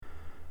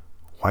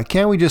Why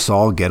can't we just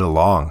all get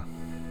along?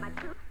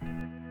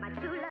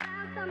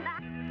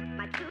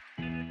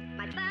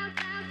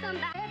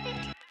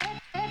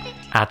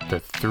 At the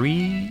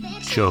Three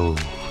Joes.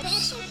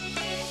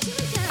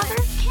 Mother,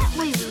 can't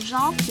we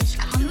resolve this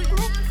conflict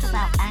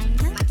without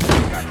anger?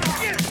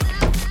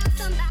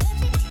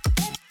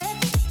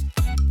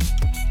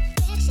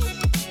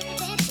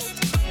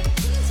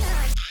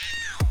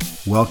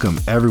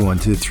 Welcome everyone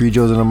to the Three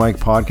Joes and a Mic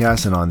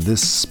podcast, and on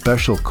this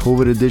special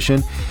COVID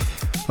edition,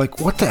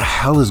 what the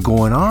hell is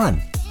going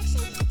on?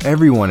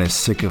 Everyone is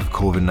sick of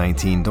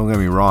COVID-19, don't get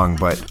me wrong,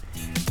 but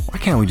why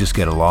can't we just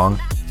get along?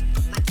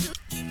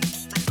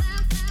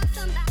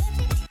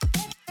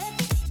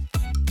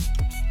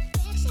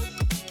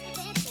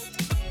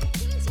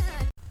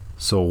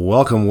 So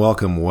welcome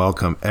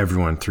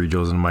everyone, Three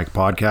Joes and a Mic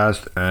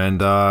podcast,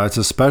 and it's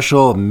a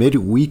special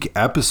midweek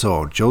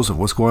episode. Joseph,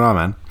 what's going on,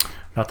 man?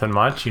 Nothing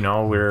much,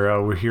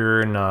 we're here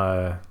in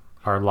our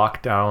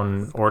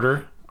lockdown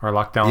order. Our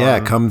lockdown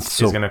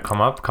is going to come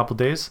up a couple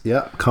days.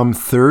 Yeah, come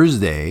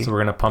Thursday. So we're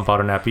going to pump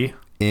out an epi.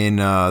 In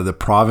the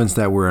province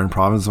that we're in,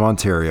 province of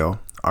Ontario,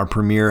 our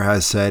premier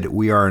has said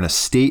we are in a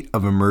state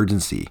of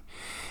emergency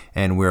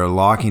and we're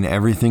locking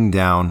everything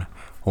down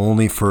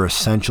only for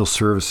essential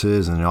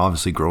services and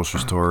obviously grocery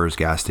stores,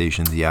 gas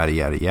stations, yada,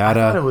 yada, yada.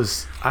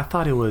 I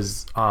thought it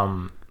was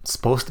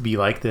supposed to be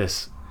like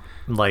this.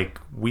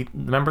 We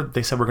remember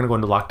they said we're going to go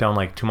into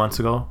lockdown 2 months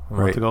ago, a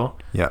month ago.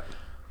 Yeah.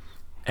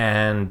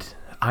 And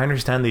I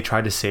understand they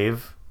tried to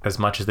save as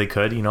much as they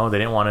could. They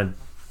didn't want to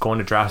go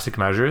into drastic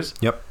measures.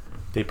 Yep.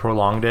 They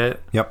prolonged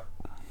it. Yep.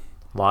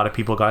 A lot of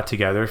people got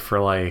together for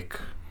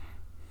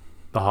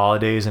the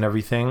holidays and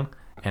everything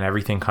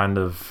kind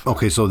of...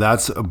 Okay, so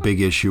that's a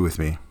big issue with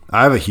me.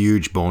 I have a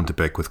huge bone to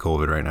pick with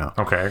COVID right now.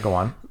 Okay, go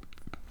on.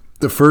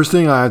 The first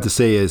thing I have to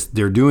say is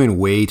they're doing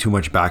way too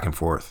much back and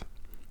forth.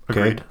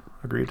 Okay?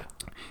 Agreed.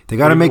 They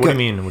got to make What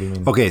do you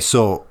mean? Okay,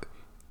 so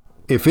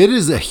if it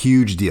is a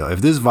huge deal,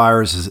 if this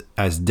virus is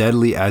as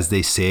deadly as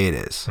they say it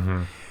is,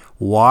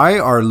 why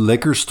are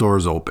liquor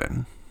stores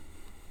open?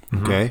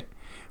 Okay?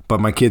 But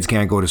my kids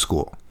can't go to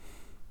school.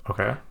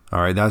 Okay. All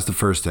right, that's the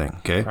first thing,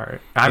 okay? All right.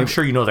 I'm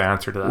sure you know the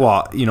answer to that.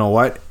 Well, you know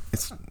what?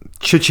 It's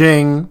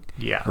cha-ching.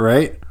 Yeah.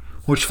 Right?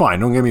 Which, fine,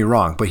 don't get me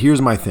wrong. But here's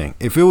my thing.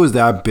 If it was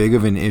that big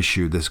of an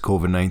issue, this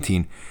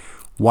COVID-19,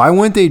 why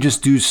wouldn't they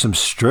just do some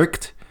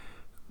strict,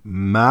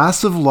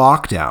 massive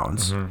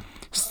lockdowns,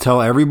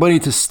 tell everybody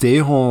to stay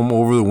home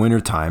over the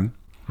winter time,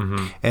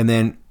 and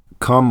then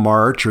come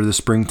March or the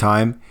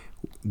springtime,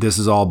 this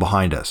is all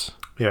behind us.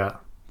 Yeah.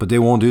 But they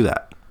won't do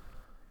that.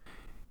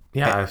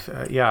 Yeah,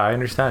 I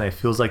understand. It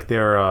feels like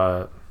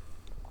they're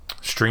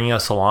stringing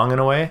us along in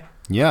a way.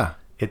 Yeah.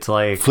 It's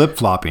like...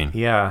 flip-flopping.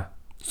 Yeah.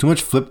 It's too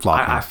much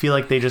flip-flopping. I feel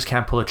like they just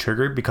can't pull a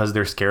trigger because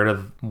they're scared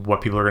of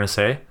what people are going to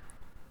say.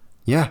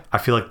 Yeah. I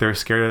feel like they're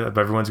scared of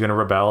everyone's going to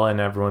rebel and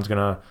everyone's going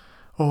to,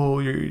 oh,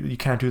 you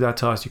can't do that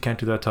to us. You can't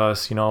do that to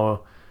us,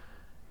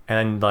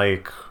 And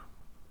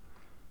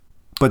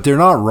But they're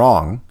not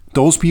wrong.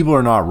 Those people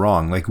are not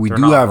wrong. We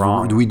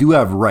do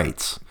have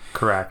rights.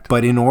 Correct.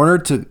 But in order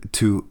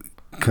to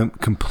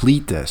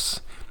complete this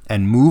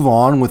and move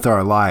on with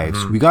our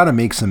lives, we got to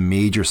make some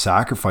major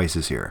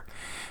sacrifices here.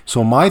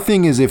 So my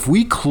thing is, if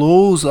we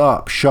close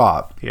up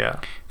shop,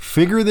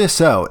 figure this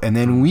out, and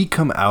then we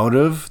come out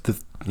of the,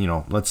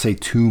 let's say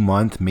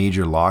 2-month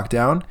major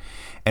lockdown,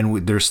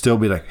 and there's still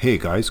be hey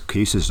guys,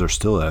 cases are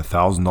still at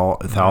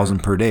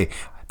 1,000 per day.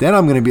 Then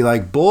I'm going to be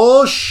like,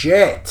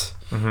 bullshit.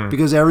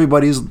 Because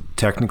everybody's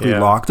technically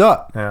locked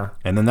up. Yeah.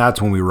 And then that's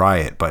when we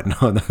riot. But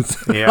no,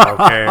 that's... Yeah,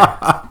 okay.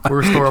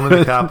 We're storming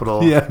the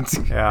Capitol. Yeah.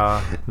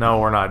 Yeah. No,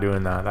 we're not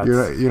doing that.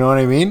 That's, you know what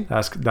I mean?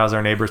 That's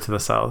our neighbors to the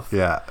south.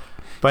 Yeah.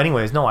 But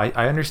anyways, no,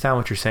 I understand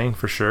what you're saying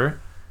for sure.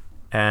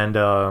 And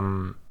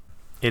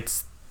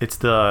it's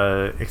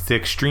the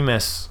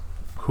extremists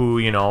who,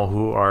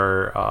 who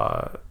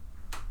are...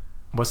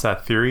 what's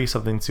that theory?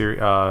 Something theory...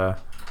 I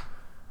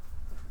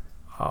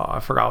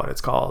forgot what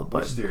it's called.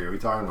 But which theory are we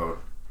talking about?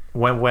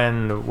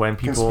 When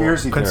people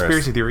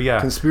conspiracy theory, yeah,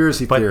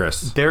 conspiracy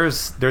theorists.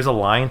 There's a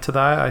line to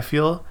that. I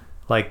feel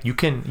you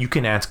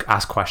can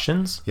ask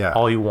questions,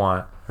 all you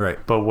want, right?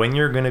 But when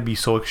you're gonna be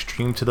so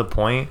extreme to the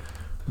point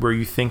where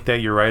you think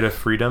that your right of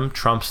freedom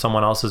trumps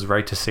someone else's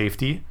right to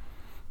safety,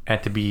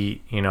 and to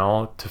be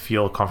to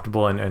feel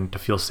comfortable and to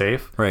feel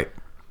safe, right?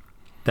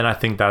 Then I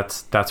think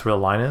that's where the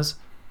line is.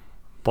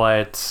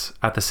 But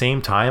at the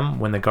same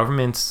time, when the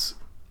government's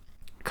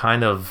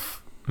kind of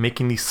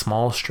making these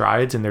small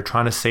strides and they're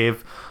trying to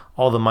save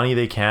all the money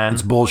they can,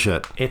 it's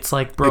bullshit. It's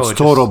bro, it's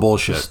total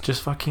bullshit.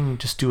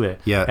 Just do it.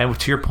 Yeah. And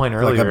to your point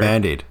earlier, like a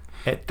Band-Aid.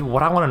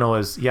 What I want to know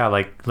is,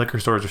 liquor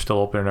stores are still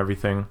open and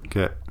everything.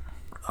 Okay.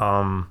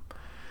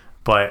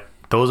 But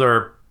those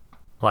are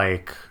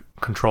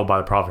controlled by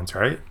the province,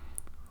 right?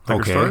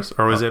 Liquor stores,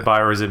 or is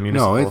it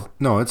municipal?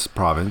 No, it's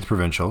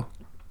provincial.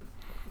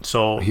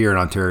 So here in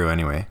Ontario,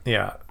 anyway.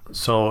 Yeah.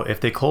 So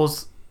if they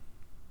close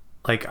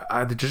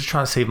they're just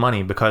trying to save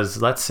money,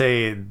 because let's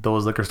say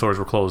those liquor stores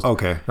were closed.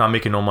 Okay. Not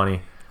making no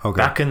money.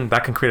 Okay. That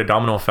can create a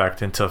domino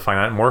effect into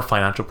more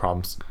financial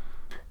problems.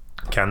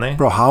 Can they?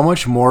 Bro, how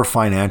much more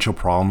financial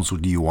problems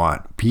do you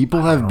want?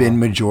 People have been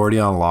majority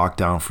on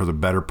lockdown for the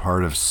better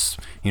part of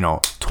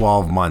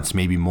 12 months,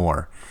 maybe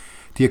more.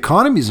 The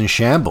economy's in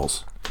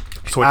shambles.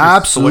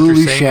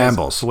 Absolutely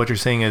shambles. So what you're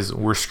saying is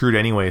we're screwed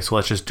anyway, so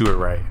let's just do it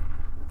right.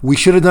 We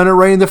should have done it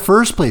right in the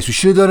first place. We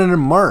should have done it in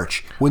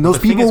March when those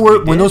people were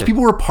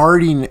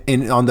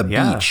partying on the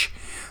beach.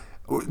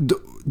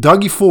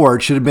 Dougie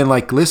Ford should have been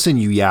like, listen,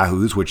 you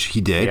yahoos, which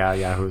he did. Yeah,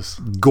 yahoos.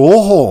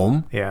 Go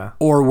home. Yeah.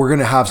 Or we're going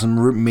to have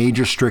some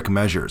major strict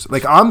measures.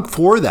 Like, I'm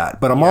for that,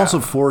 but I'm also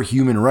for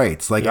human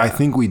rights. Like, I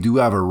think we do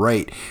have a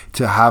right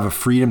to have a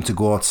freedom to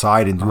go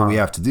outside and do what we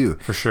have to do.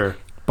 For sure.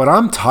 But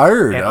I'm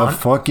tired of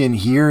fucking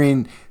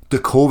hearing the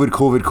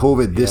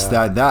COVID, this,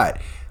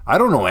 that. I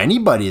don't know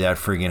anybody that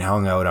friggin'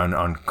 hung out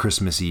on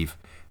Christmas Eve.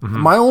 Mm-hmm.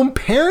 My own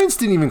parents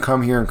didn't even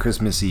come here on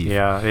Christmas Eve.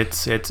 Yeah,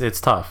 it's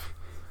tough.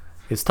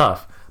 It's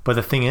tough. But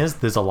the thing is,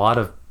 there's a lot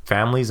of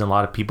families and a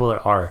lot of people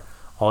that are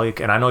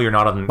and I know you're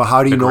not on. But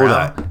how do you know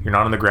that? You're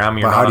not on the gram.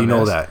 But how do you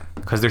know that?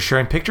 Because they're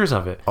sharing pictures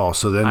of it. Oh,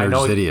 so then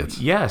there's idiots.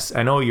 Yes,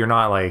 I know you're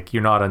not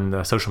on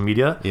the social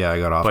media. Yeah, I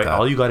got off that. But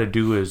all you got to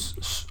do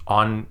is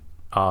on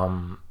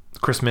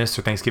Christmas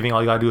or Thanksgiving,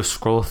 all you got to do is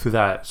scroll through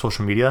that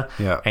social media,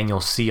 and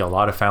you'll see a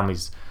lot of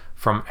families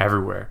from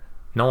everywhere.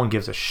 No one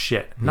gives a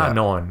shit. Not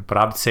no one, but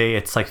I would say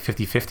it's like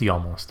 50-50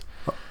 almost.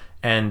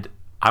 And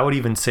I would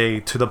even say,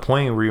 to the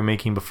point where you're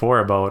making before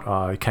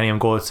about you can't even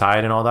go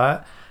outside and all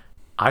that.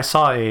 I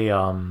saw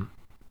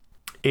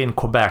in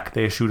Quebec,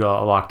 they issued a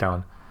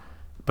lockdown,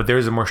 but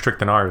theirs is more strict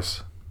than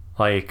ours.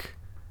 Like,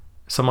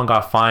 someone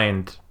got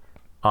fined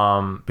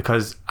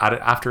because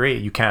after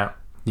 8 you can't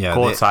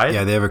go outside.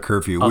 Yeah, they have a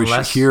curfew.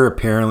 Which here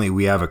apparently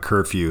we have a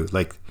curfew.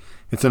 Like,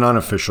 it's an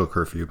unofficial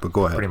curfew. But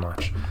go ahead. Pretty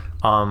much.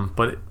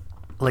 But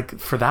like,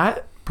 for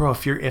that, bro,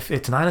 if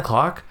it's 9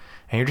 o'clock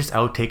and you're just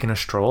out taking a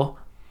stroll,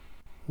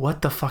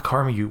 what the fuck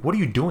harm are you? What are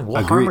you doing?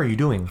 What harm are you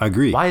doing?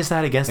 Agree. Why is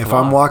that against the law?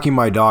 If I'm walking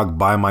my dog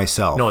by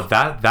myself. No,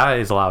 that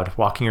is allowed.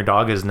 Walking your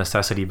dog is a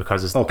necessity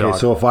because it's the dog. Okay,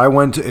 so if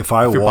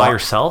you're by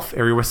yourself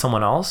or you're with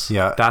someone else,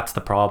 that's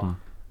the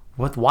problem.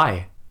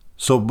 Why?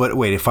 So, but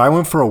wait, if I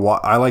went for a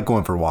walk, I like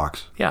going for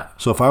walks. Yeah.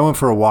 So if I went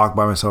for a walk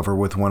by myself or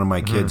with one of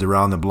my kids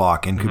around the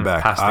block in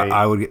Quebec,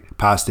 I would get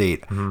past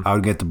 8. I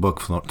would get the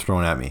book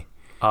thrown at me.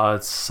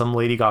 Some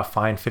lady got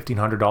fined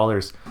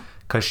 $1,500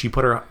 because she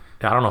put her.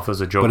 I don't know if it was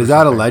a joke. But is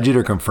that alleged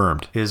or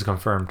confirmed? It is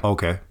confirmed.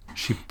 Okay.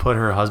 She put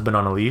her husband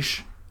on a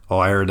leash. Oh,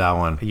 I heard that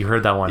one. You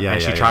heard that one. Yeah.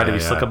 And she tried to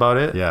be slick about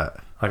it. Yeah.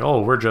 Like,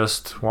 oh, we're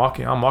just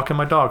walking. I'm walking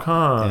my dog,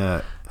 huh?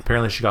 Yeah.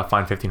 Apparently, she got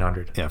fined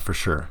 $1,500. Yeah, for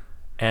sure.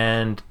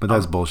 But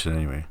that's bullshit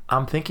anyway.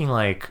 I'm thinking,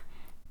 like,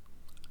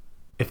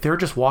 if they're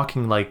just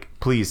walking, like,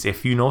 please,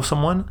 if you know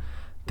someone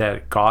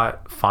that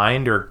got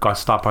fined or got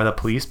stopped by the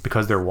police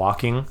because they're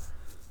walking,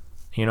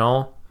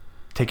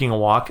 taking a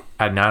walk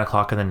at 9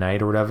 o'clock in the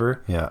night or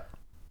whatever. Yeah.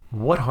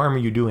 What harm are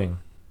you doing?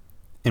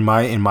 In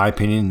my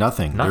opinion,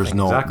 nothing. There's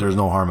no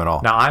harm at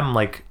all. Now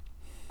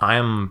I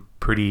am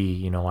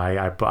pretty,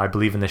 I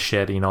believe in this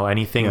shit.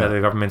 Anything that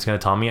the government's gonna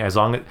tell me, as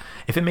long as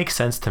if it makes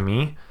sense to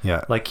me.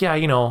 Yeah. Like,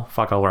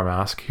 fuck, I'll wear a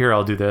mask. Here,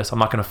 I'll do this. I'm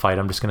not gonna fight.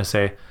 I'm just gonna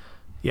say,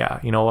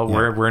 yeah, you know what?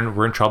 Yeah.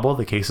 We're in trouble.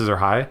 The cases are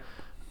high.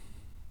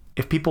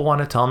 If people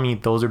want to tell me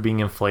those are being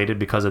inflated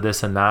because of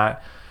this and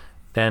that,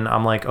 then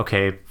I'm like,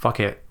 okay, fuck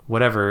it,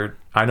 whatever.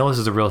 I know this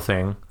is a real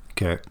thing.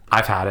 Okay.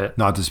 I've had it.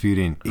 Not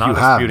disputing.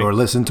 Or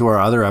listen to our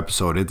other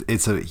episode.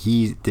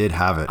 He did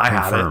have it.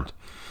 Confirmed.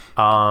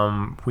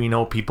 We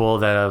know people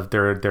that have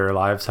their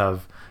lives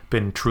have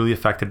been truly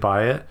affected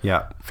by it.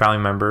 Yeah. Family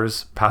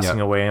members passing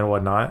away and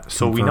whatnot.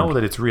 So we know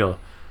that it's real.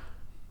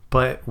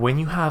 But when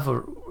you have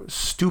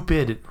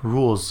stupid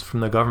rules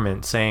from the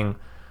government saying,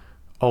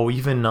 oh,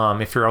 even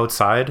if you're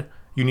outside,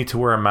 you need to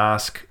wear a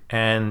mask,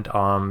 and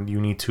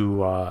you need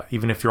to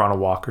even if you're on a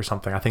walk or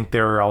something. I think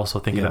they're also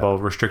thinking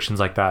about restrictions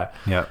like that.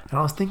 Yeah. And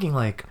I was thinking,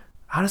 like,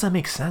 how does that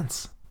make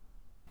sense?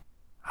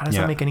 How does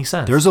that make any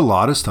sense? There's a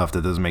lot of stuff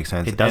that doesn't make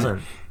sense. It doesn't.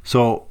 And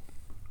so,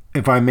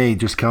 if I may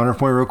just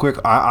counterpoint real quick,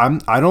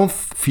 I don't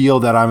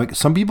feel that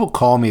some people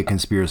call me a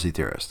conspiracy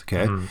theorist,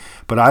 okay?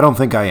 But I don't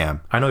think I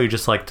am. I know you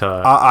just like to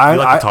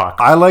to talk.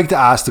 I like to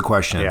ask the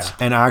questions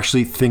and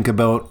actually think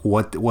about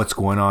what's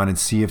going on and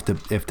see if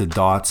the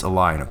dots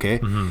align,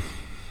 okay?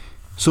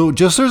 So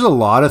just there's a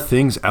lot of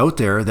things out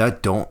there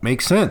that don't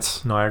make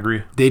sense. No, I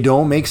agree. They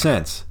don't make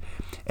sense.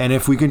 And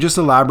if we can just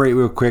elaborate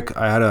real quick,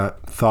 I had a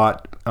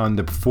thought on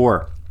the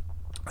before.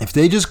 If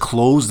they just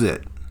closed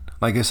it,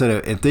 like I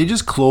said, if they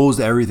just closed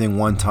everything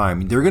one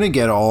time, they're going to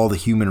get all the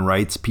human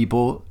rights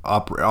people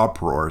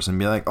uproars and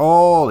be like,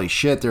 oh, holy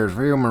shit, there's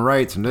human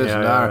rights and this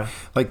and that. Yeah.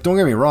 Like, don't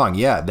get me wrong.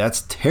 Yeah,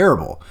 that's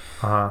terrible.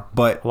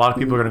 But a lot of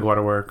people are going to go out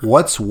of work.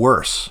 What's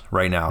worse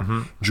right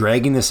now?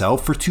 Dragging this out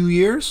for 2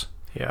 years?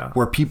 Yeah.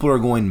 Where people are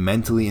going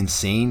mentally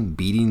insane,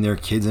 beating their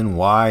kids and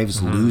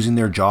wives, losing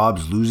their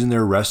jobs, losing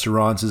their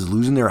restaurants,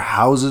 losing their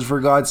houses, for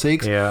God's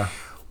sakes. Yeah.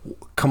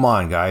 Come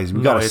on, guys.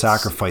 We got to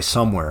sacrifice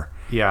somewhere.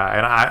 Yeah,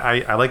 and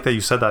I like that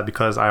you said that,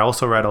 because I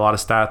also read a lot of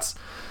stats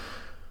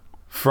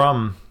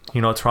from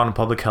Toronto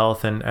Public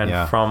Health and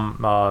from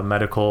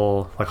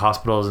medical like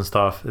hospitals and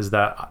stuff is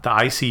that the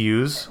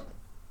ICUs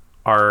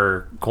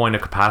are going to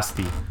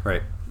capacity.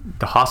 Right.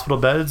 The hospital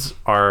beds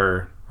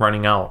are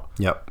running out.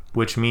 Yep.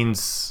 Which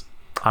means,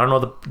 I don't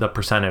know the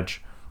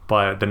percentage,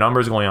 but the number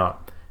is going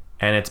up.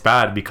 And it's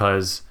bad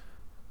because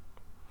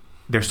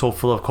they're so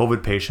full of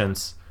COVID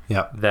patients.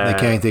 Yeah. That they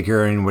can't take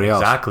care of anybody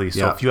else. Exactly.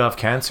 So if you have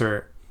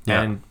cancer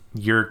and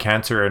your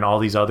cancer and all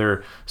these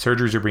other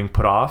surgeries are being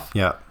put off,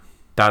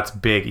 that's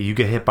big. You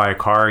get hit by a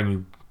car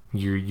and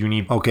you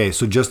need... Okay,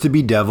 so just to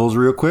be devils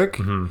real quick.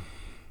 Mm-hmm.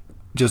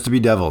 Just to be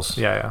devils.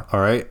 Yeah.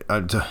 All right?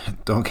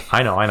 Don't...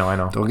 I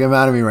know. Don't get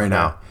mad at me right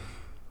now.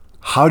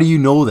 How do you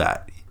know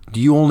that? Do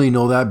you only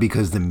know that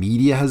because the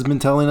media has been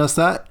telling us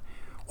that?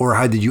 Or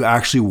did you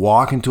actually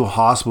walk into a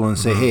hospital and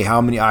say, hey,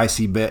 how many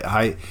IC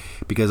bed?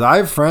 Because I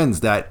have friends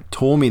that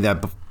told me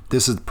that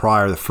this is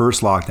prior to the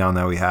first lockdown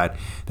that we had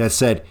that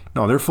said,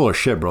 no, they're full of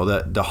shit, bro.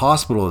 The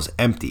hospital is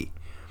empty.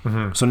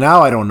 Mm-hmm. So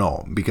now I don't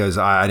know because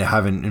I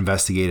haven't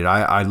investigated.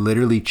 I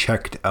literally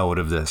checked out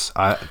of this.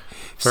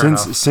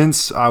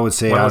 Since I would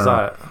say, when was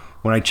that?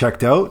 When I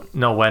checked out?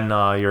 No, when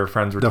your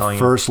friends were telling you.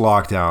 The first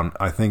lockdown,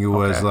 I think it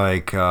was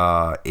like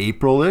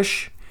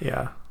April-ish.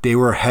 Yeah. They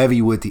were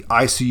heavy with the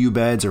ICU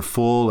beds are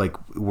full, like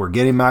we're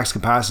getting max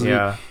capacity.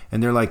 Yeah.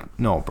 And they're like,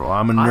 no, bro,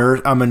 I'm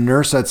a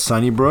nurse at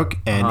Sunnybrook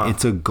and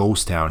it's a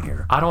ghost town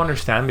here. I don't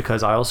understand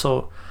because I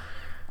also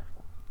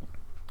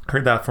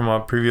heard that from a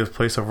previous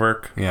place of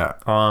work. Yeah.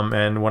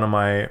 And one of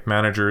my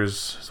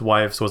managers'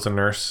 wives was a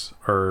nurse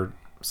or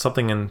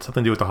something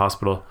to do with the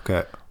hospital.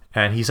 Okay.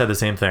 And he said the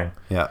same thing.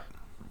 Yeah.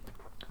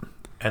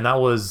 And that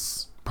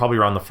was probably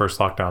around the first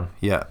lockdown.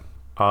 Yeah.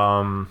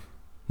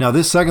 Now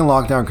this second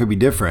lockdown could be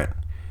different.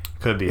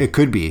 Could be. It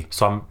could be.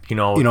 So I'm,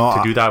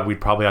 to do that, we'd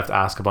probably have to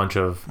ask a bunch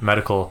of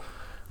medical,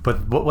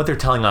 but what they're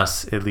telling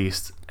us at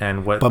least,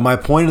 and what. But my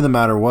point of the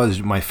matter was,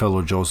 my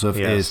fellow Joseph,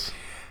 is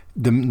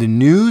the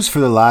news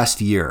for the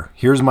last year.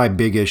 Here's my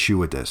big issue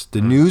with this.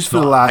 The news for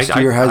the last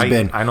year has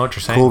been. I know what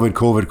you're saying.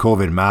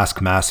 COVID,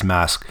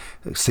 mask.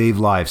 Save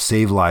lives.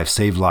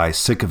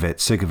 Sick of it.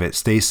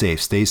 Stay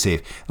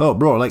safe. Oh,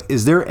 bro, like,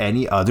 is there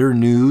any other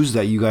news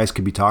that you guys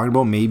could be talking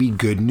about? Maybe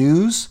good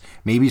news?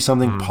 Maybe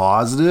something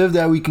positive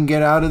that we can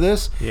get out of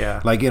this?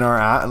 Yeah. Like in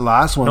our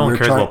last one, no one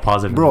cares about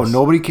positive bro, news.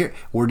 Nobody cares.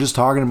 We're just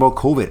talking about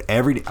COVID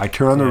every day. I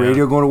turn on the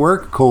radio, go to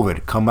work,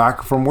 COVID. Come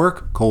back from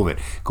work, COVID.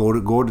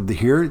 Go to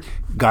here,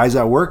 guys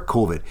at work,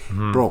 COVID.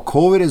 Mm-hmm. Bro,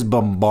 COVID is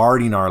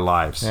bombarding our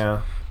lives.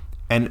 Yeah.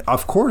 And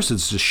of course,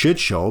 it's a shit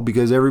show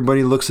because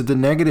everybody looks at the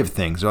negative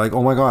things. They're like,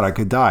 oh my God, I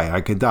could die.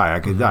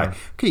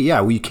 Okay,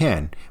 yeah, we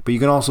can. But you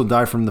can also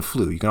die from the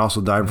flu. You can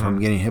also die from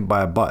getting hit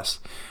by a bus.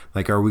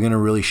 Like, are we going to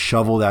really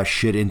shovel that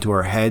shit into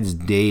our heads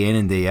day in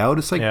and day out?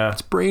 It's like,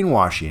 it's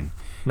brainwashing.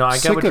 No, I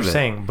get what you're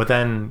saying. But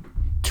then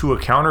to a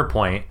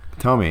counterpoint.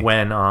 Tell me.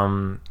 When,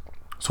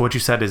 so what you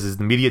said is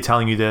the media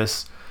telling you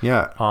this?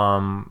 Yeah.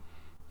 And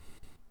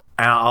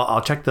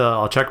I'll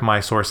check my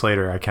source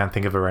later. I can't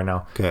think of it right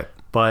now. Okay.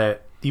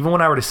 But even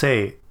when I were to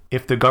say,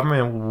 if the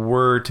government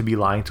were to be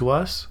lying to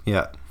us,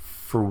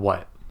 for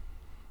what?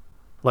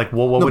 Like,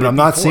 what would it be I'm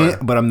not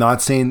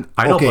saying.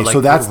 I know, okay, but like,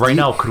 so that's right deep,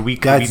 now. Could we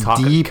talk?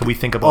 Deep. Can we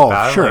think about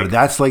that? Oh, sure. Like,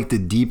 that's like the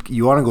deep.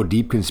 You want to go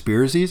deep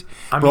conspiracies,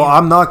 bro?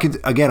 I'm not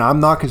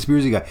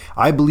conspiracy guy.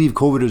 I believe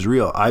COVID is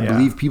real. I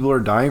believe people are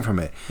dying from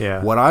it.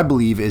 Yeah. What I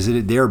believe is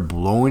that they're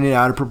blowing it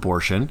out of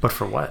proportion. But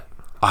for what?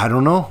 I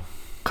don't know.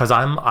 Because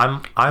I'm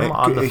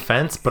on the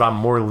fence, but I'm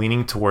more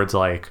leaning towards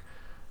like,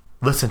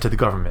 listen to the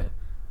government.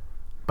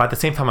 But at the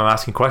same time, I'm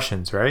asking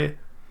questions, right?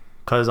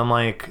 Because I'm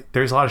like,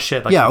 there's a lot of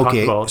shit. Like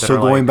So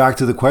going back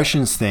to the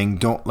questions thing,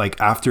 don't like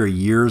after a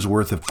year's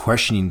worth of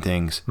questioning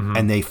things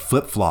and they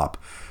flip flop.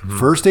 Mm-hmm.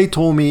 First, they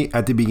told me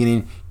at the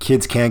beginning,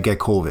 kids can't get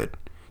COVID.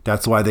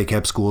 That's why they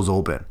kept schools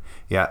open.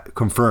 Yeah,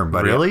 confirmed.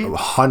 But really,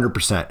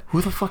 100%.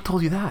 Who the fuck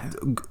told you that?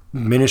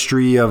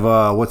 Ministry of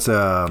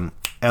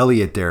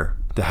Elliott there,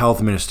 the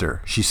health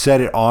minister. She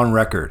said it on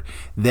record.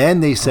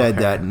 Then they said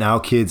that now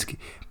kids.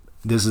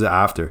 This is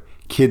after.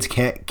 Kids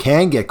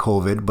can get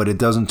COVID, but it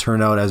doesn't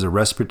turn out as a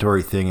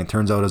respiratory thing. It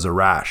turns out as a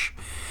rash.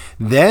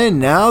 Then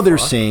now they're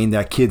saying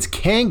that kids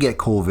can get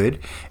COVID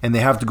and they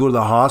have to go to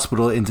the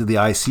hospital into the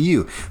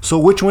ICU. So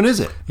which one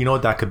is it? You know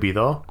what that could be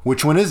though?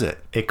 Which one is it?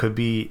 It could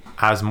be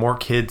as more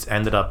kids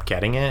ended up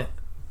getting it,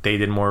 they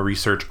did more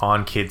research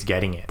on kids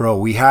getting it. Bro,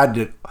 we had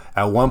to,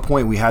 at one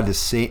point we had to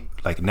say,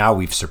 like now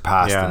we've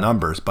surpassed the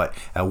numbers, but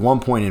at one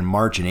point in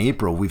March and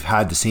April, we've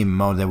had the same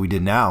amount that we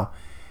did now.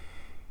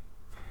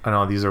 I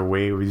know these are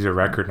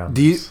record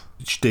numbers.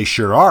 They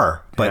sure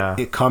are, but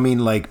it coming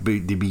like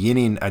the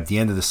beginning at the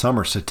end of the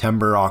summer,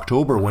 September,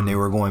 October, when they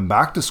were going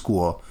back to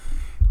school,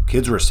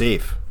 kids were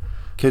safe.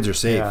 Kids are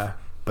safe. Yeah.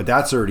 But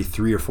that's already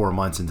 3 or 4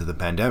 months into the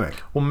pandemic.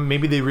 Well,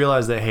 maybe they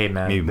realized that, hey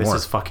man, this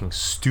is fucking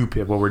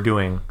stupid what we're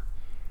doing,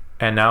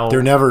 and now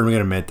they're never going to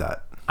admit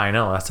that. I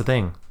know, that's the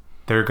thing.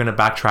 They're going to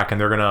backtrack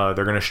and they're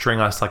gonna string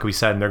us like we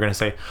said, and they're going to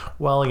say,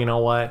 well, you know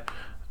what?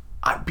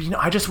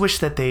 I just wish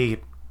that they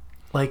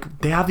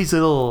have these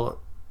little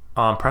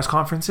press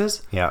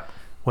conferences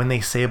when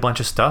they say a bunch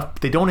of stuff,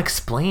 they don't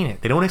explain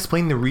it. They don't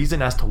explain the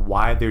reason as to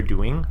why they're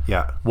doing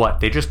what.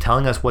 They're just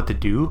telling us what to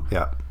do.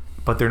 Yeah.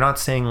 But they're not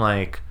saying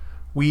like,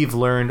 we've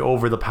learned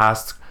over the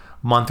past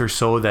month or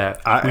so that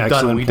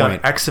we've done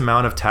X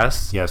amount of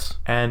tests. Yes.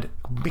 And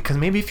because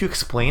maybe if you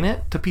explain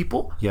it to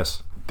people,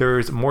 yes,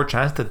 there's more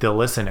chance that they'll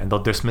listen and they'll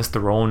dismiss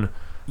their own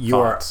You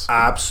thoughts.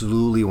 are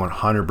absolutely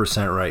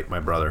 100% right, my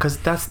brother.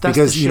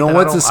 Because you know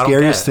what's the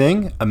scariest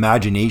thing?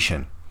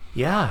 Imagination.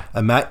 Yeah.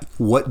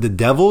 What the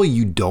devil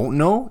you don't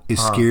know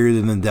is scarier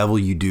than the devil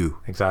you do.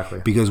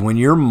 Exactly. Because when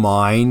your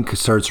mind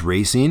starts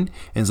racing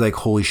and it's like,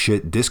 holy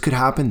shit, this could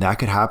happen, that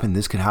could happen,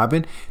 this could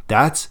happen,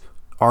 that's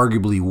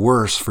arguably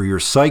worse for your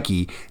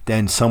psyche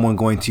than someone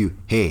going to,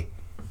 hey,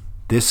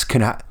 this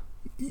can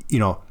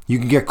you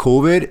can get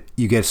COVID,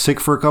 you get sick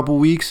for a couple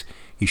weeks,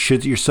 you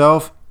shit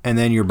yourself, and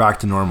then you're back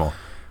to normal.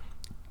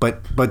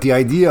 But the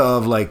idea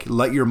of like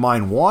let your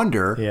mind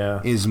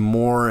wander is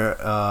more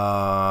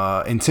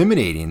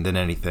intimidating than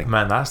anything.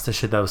 Man, that's the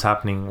shit that was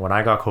happening when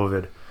I got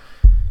COVID.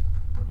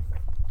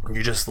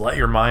 You just let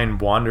your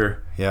mind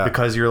wander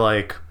because you're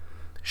like,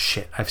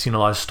 shit, I've seen a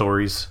lot of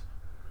stories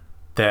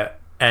that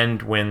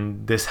end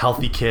when this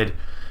healthy kid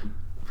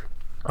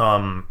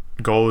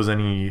goes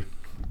and he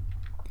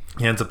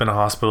ends up in a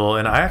hospital.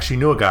 And I actually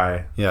knew a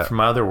guy from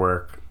my other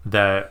work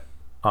that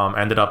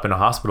ended up in a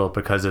hospital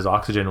because his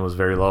oxygen was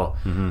very low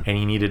and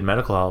he needed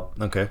medical help.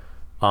 Okay.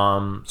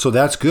 So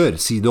that's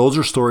good. See, those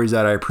are stories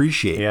that I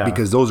appreciate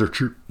because those are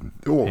true.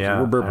 Oh,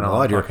 we're burping a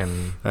lot here.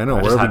 I know.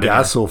 Where are the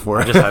gas so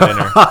for? I just had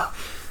dinner.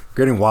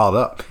 Getting wild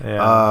up.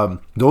 Yeah.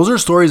 Those are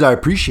stories I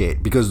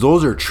appreciate because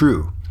those are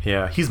true.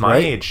 Yeah, he's my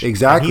age.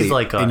 Exactly. And he's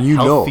like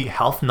a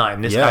health nut,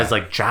 and this guy's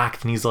like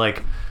jacked, and he's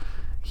like,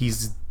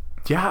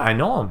 I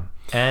know him,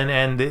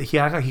 and he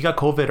got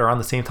COVID around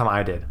the same time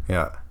I did.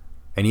 Yeah,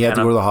 and he had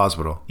to go to the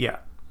hospital. Yeah.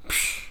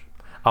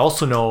 I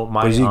also know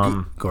my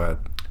go ahead.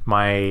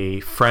 My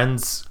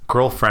friend's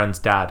girlfriend's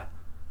dad.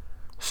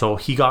 So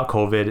he got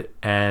COVID,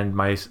 and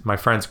my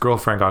friend's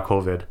girlfriend got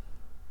COVID,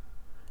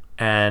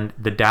 and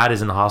the dad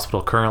is in the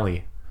hospital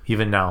currently,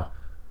 even now,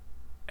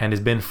 and has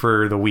been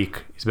for the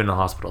week. He's been in the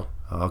hospital.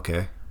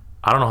 Okay.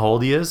 I don't know how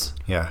old he is.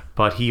 Yeah.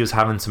 But he was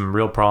having some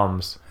real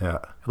problems. Yeah.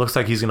 It looks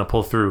like he's gonna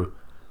pull through.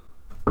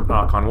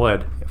 Knock on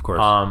wood. Of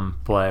course.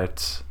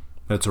 But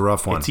it's a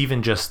rough one. It's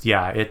even just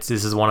this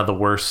is one of the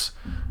worst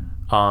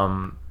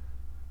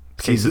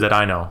cases that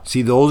I know.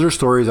 See, those are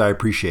stories I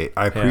appreciate.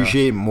 I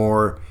appreciate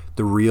more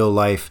the real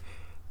life.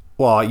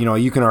 Well,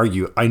 you can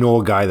argue. I know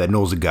a guy that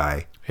knows a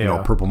guy.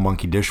 Purple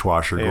Monkey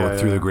dishwasher going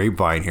through the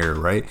grapevine here,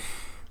 right?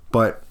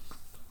 But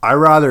I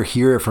rather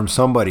hear it from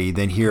somebody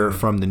than hear it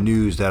from the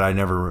news that I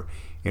never,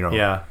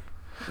 Yeah.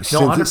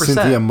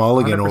 Cynthia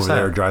Mulligan 100%. over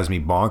there drives me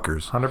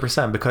bonkers.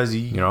 100%, because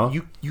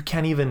you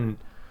can't even.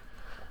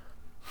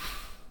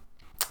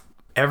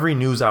 Every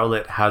news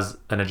outlet has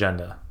an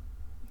agenda.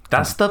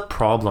 That's the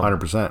problem.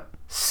 100%.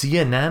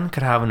 CNN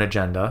could have an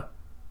agenda,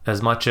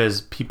 as much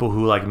as people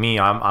who like me,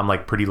 I'm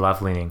like pretty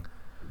left leaning,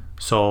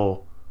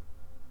 so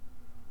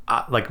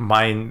I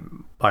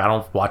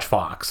don't watch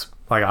Fox.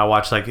 Like I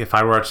watch, like if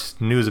I watch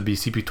news, it'd be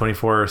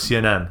CP24 or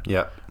CNN.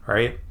 Yeah.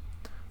 Right.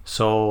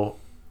 So,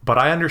 but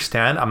I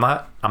understand. I'm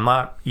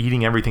not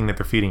eating everything that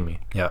they're feeding me.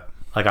 Yeah.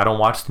 Like I don't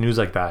watch the news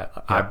like that.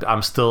 Yeah.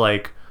 I'm still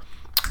like,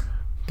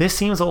 this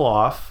seems a little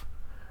off.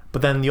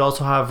 But then you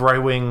also have right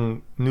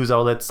wing news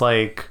outlets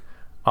like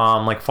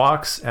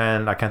Fox,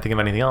 and I can't think of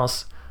anything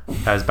else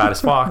as bad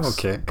as Fox.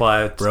 Okay.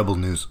 But Rebel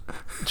News.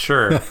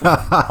 Sure.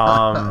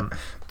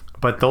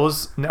 But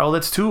those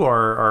outlets too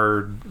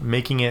are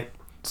making it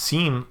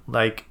seem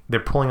like they're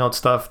pulling out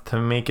stuff to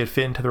make it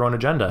fit into their own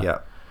agenda.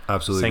 Yeah,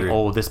 absolutely. Saying, agree.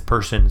 oh, this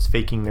person's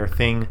faking their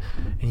thing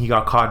and he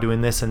got caught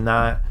doing this and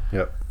that.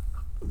 Yep.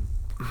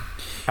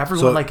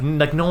 Everyone, like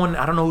no one,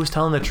 I don't know who's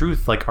telling the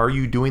truth. Like, are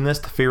you doing this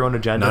to fit your own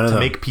agenda to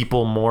make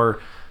people more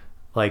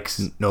like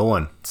no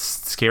one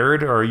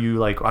scared? Or are you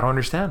like, I don't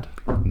understand.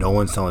 No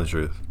one's telling the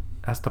truth.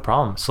 That's the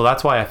problem. So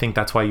that's why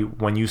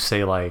when you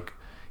say like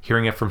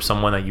hearing it from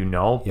someone that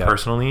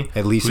personally,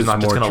 at least who's it's not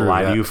just going to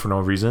lie to you for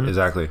no reason.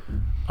 Exactly.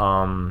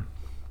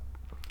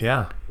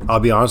 Yeah. I'll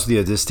be honest with you,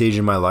 at this stage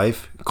in my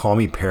life, call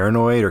me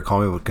paranoid or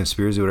call me with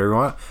conspiracy, whatever you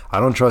want. I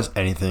don't trust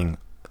anything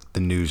the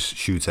news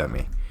shoots at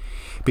me.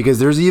 Because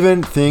there's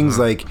even things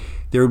like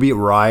there would be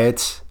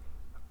riots,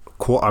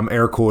 I'm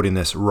air quoting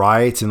this,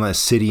 riots in a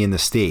city in the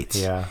States.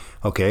 Yeah.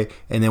 Okay.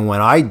 And then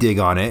when I dig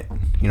on it,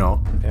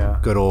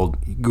 good old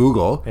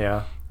Google.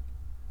 Yeah.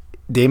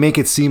 They make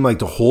it seem like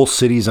the whole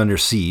city's under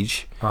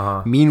siege.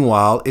 Uh-huh.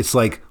 Meanwhile, it's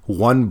like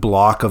one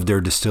block of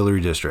their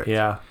distillery district.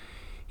 Yeah.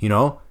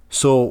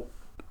 So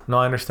no,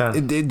 I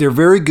understand. They're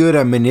very good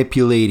at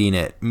manipulating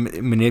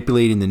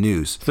the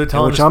news,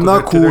 so which I'm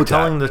not cool with. They're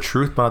telling the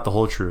truth, but not the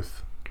whole truth.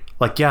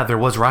 Like, yeah, there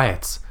was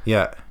riots.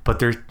 Yeah. But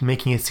they're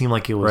making it seem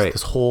like it was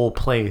this whole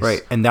place.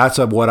 Right. And that's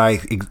what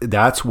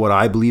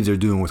I believe they're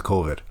doing with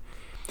COVID.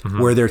 Mm-hmm.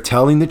 Where they're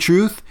telling the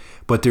truth,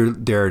 but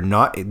they're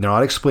not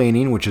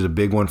explaining, which is a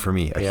big one for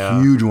me.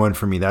 A huge one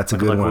for me. That's a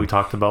good one. Like what we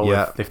talked about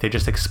with if they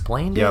just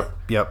explained it.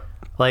 Yep.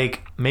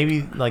 Like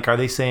maybe like are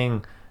they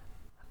saying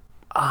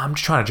I'm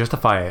just trying to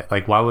justify it.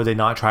 Like, why would they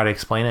not try to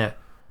explain it?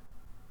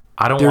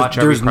 I don't watch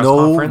every There's press no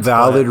conference,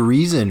 valid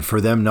reason for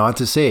them not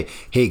to say,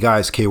 hey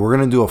guys, okay, we're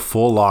going to do a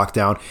full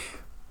lockdown.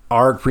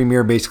 Our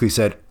premier basically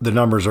said the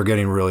numbers are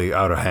getting really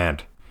out of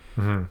hand.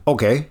 Mm-hmm.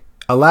 Okay,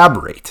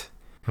 elaborate.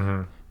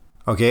 Mm-hmm.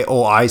 Okay,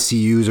 oh,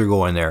 ICUs are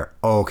going there.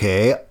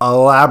 Okay,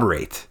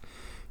 elaborate.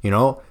 You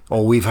know,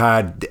 oh, we've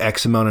had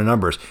X amount of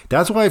numbers.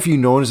 That's why if you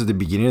notice at the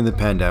beginning of the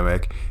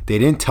pandemic, they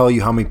didn't tell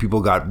you how many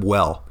people got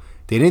well.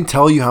 They didn't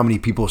tell you how many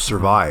people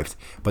survived.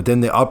 But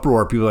then the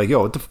uproar, people are like,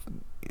 yo, what the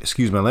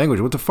excuse my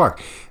language, what the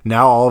fuck?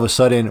 Now all of a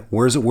sudden,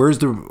 where's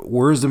the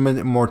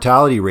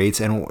mortality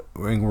rates and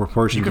in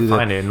proportion you to can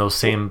find it in those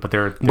same, but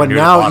they're but near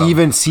now the bottom.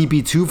 even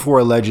CP24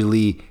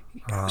 allegedly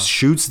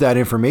shoots that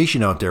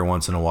information out there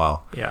once in a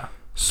while. Yeah.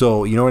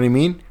 So you know what I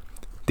mean?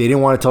 They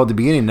didn't want to tell at the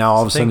beginning. Now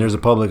all of a sudden there's a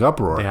public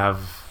uproar. They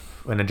have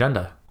an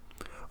agenda.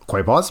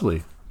 Quite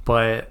possibly.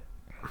 But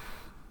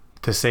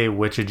to say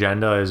which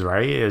agenda is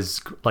right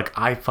is like,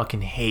 I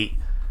fucking hate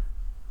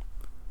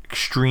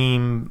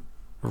extreme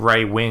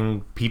right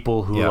wing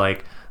people who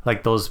like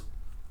those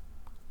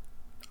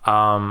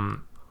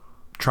Trump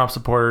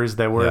supporters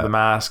that wear the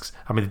masks.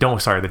 I mean, they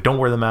don't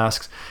wear the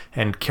masks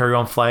and carry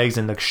on flags,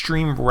 and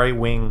extreme right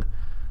wing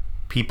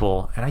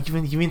people. And I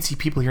even see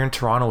people here in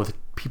Toronto with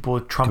people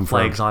with Trump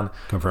flags on.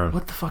 Confirmed.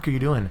 What the fuck are you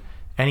doing?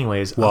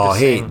 Anyways, well,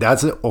 hey,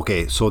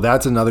 okay. So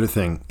that's another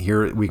thing.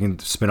 Here we can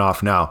spin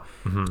off now.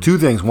 Mm-hmm. Two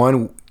things.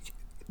 One,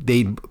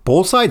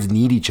 both sides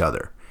need each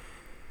other.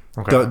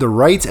 Okay. The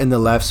rights and the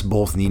lefts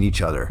both need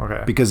each other.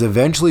 Okay. Because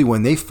eventually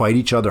when they fight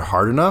each other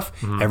hard enough,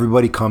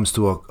 everybody comes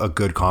to a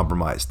good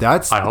compromise.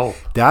 I hope.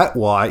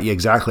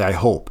 Exactly, I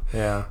hope.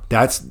 Yeah.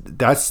 That's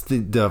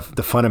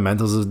the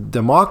fundamentals of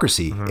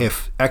democracy. Mm-hmm.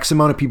 If X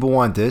amount of people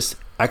want this,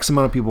 X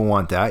amount of people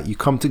want that, you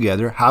come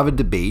together, have a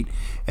debate,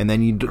 and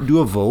then you do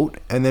a vote,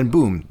 and then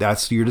boom,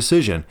 that's your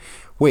decision.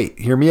 Wait,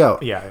 hear me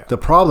out. Yeah. The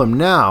problem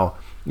now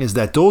is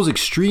that those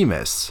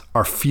extremists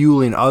are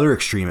fueling other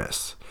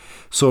extremists.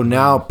 So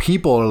now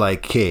people are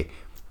like, okay,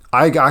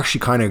 I actually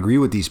kind of agree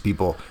with these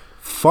people.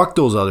 Fuck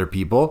those other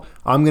people.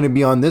 I'm going to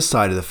be on this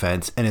side of the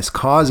fence. And it's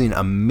causing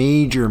a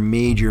major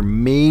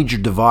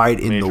divide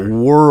in the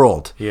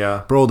world.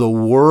 Yeah. Bro, the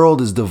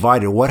world is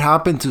divided. What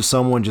happened to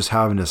someone just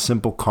having a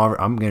simple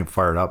conversation? I'm getting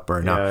fired up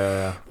right now.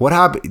 Yeah. What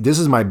happened? This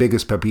is my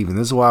biggest pet peeve, and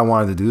this is why I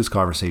wanted to do this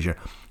conversation.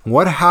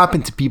 What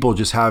happened to people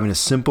just having a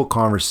simple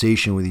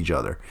conversation with each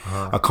other?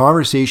 A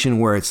conversation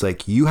where it's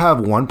like, you have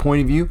one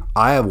point of view,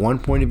 I have one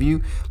point of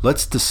view.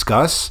 Let's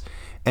discuss.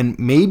 And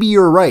maybe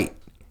you're right.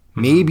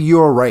 Maybe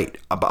you're right.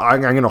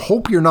 I'm going to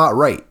hope you're not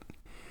right.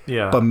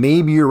 Yeah. But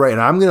maybe you're right. And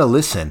I'm going to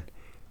listen.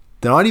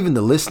 Not even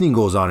the listening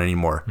goes on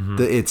anymore.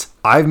 It's,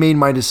 I've made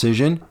my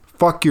decision.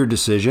 Fuck your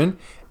decision.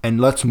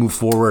 And let's move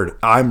forward.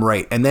 I'm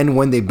right. And then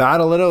when they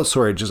battle it out,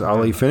 I'll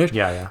let you finish.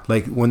 Yeah.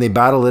 Like when they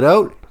battle it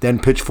out, then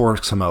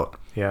pitchforks come out.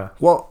 Yeah.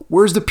 Well,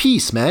 where's the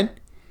peace, man?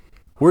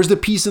 Where's the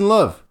peace and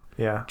love?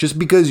 Yeah. Just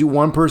because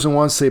one person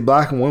wants to say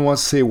black and one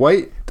wants to say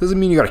white doesn't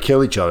mean you got to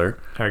kill each other.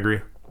 I agree.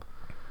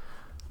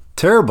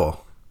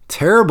 Terrible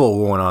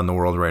going on in the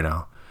world right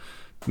now.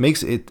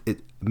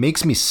 It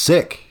makes me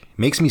sick.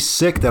 Makes me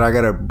sick that I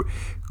got to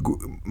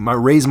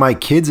raise my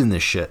kids in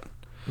this shit.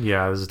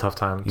 Yeah, this is a tough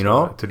time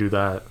to do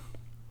that.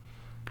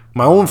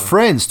 My own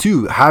friends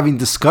too, having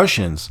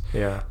discussions.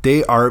 Yeah.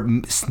 They are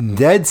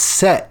dead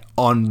set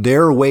on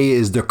their way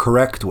is the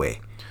correct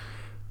way.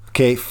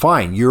 Okay,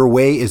 fine. Your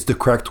way is the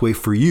correct way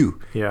for you.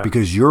 Yeah.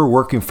 Because you're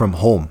working from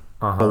home.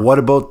 But what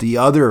about the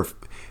other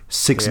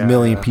 6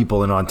 million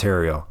people in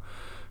Ontario?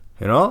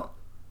 You know?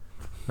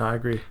 No, I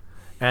agree.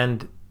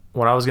 And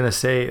what I was gonna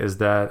say is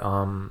that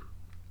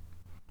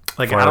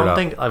like Fired I don't up.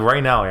 think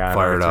right now,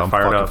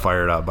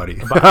 Fired up, buddy.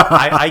 But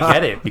I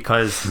get it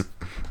because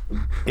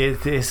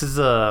this is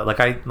we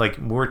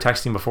were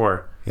texting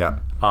before. Yeah.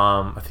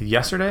 I think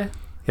yesterday.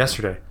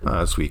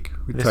 This week.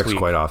 We text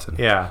quite often.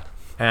 Yeah.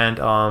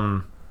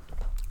 And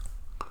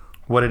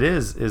what it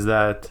is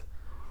that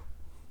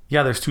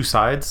there's two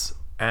sides,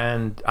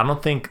 and I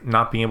don't think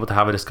not being able to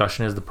have a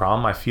discussion is the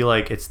problem. I feel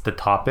like it's the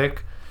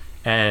topic,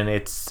 and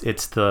it's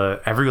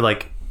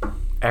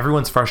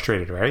everyone's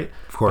frustrated, right?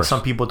 Of course. But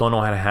some people don't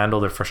know how to handle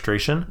their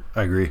frustration.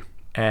 I agree.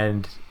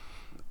 And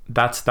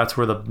that's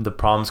where the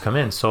problems come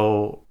in.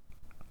 So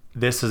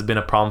this has been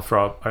a problem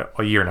for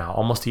a year now,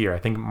 almost a year. I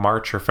think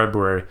March or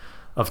February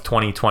of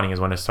 2020 is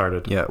when it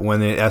started. Yeah,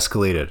 when it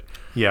escalated.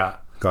 Yeah.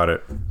 Got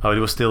it. It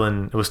was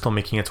still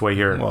making its way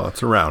here. Well,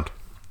 it's around.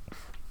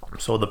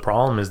 So the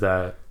problem is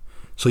that.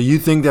 So you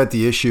think that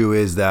the issue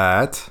is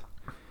that?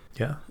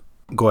 Yeah.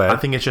 Go ahead. I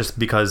think it's just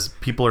because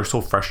people are so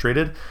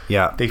frustrated.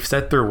 Yeah. They've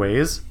set their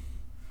ways.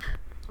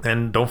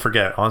 And don't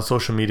forget, on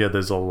social media,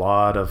 there's a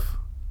lot of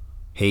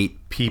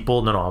hate.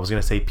 People. No, I was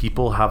going to say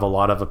people have a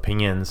lot of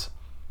opinions.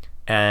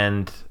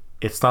 And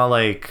it's not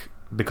like,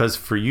 because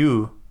for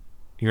you,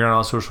 you're not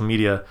on social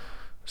media.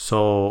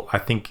 So I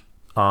think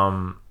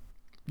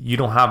you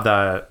don't have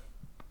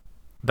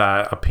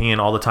that opinion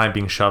all the time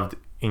being shoved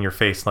in your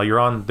face. Like you're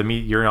on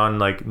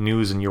like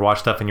news and you watch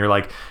stuff and you're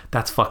like,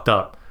 that's fucked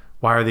up.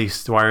 why are they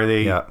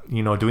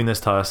doing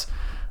this to us?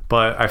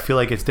 But I feel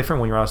like it's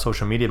different when you're on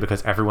social media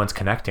because everyone's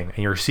connecting and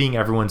you're seeing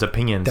everyone's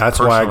opinions. That's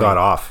why I got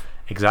off.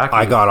 Exactly.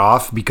 I got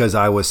off because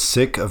I was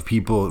sick of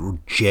people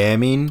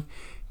jamming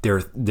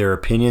their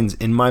opinions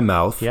in my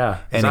mouth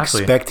and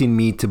expecting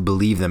me to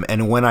believe them.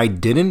 And when I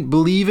didn't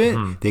believe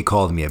it, they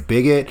called me a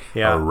bigot,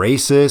 a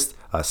racist,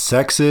 a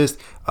sexist.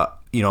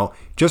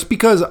 Just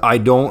because I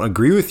don't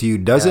agree with you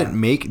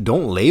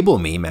don't label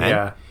me, man.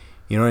 Yeah.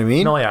 You know what I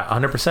mean? No, yeah,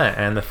 100%.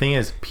 And the thing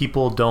is,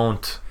 people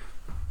don't,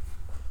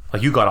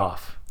 like, you got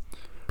off.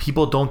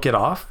 People don't get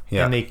off,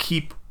 and they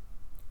keep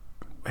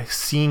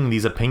seeing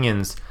these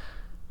opinions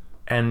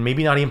and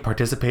maybe not even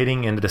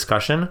participating in the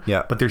discussion,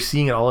 but they're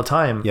seeing it all the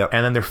time.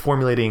 And then they're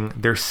formulating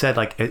their set,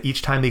 like,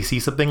 each time they see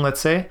something, let's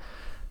say,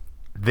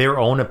 their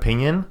own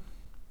opinion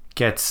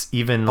gets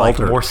even like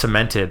more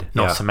cemented.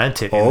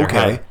 Cemented in their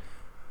head.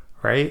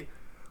 Right?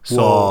 So,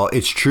 well,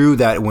 it's true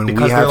that when we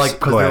have...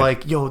 Because they're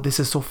like, yo, this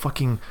is so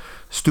fucking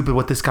stupid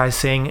what this guy's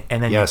saying,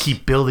 and then you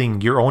keep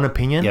building your own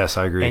opinion. Yes,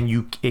 I agree. And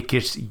you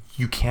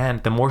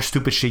can't. The more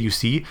stupid shit you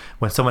see,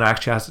 when someone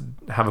actually has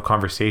to have a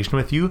conversation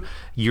with you,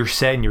 you're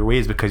set in your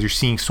ways because you're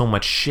seeing so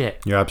much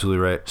shit. You're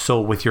absolutely right. So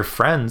with your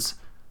friends,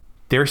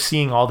 they're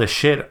seeing all this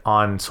shit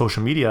on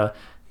social media,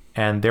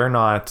 and they're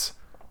not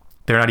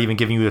even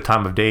giving you the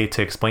time of day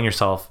to explain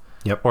yourself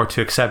or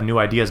to accept new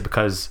ideas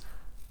because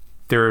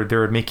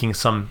they're making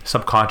some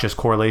subconscious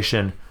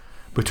correlation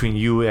between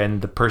you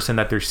and the person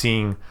that they're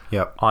seeing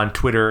on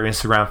Twitter,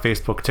 Instagram,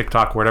 Facebook,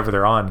 TikTok, whatever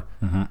they're on,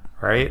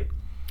 right?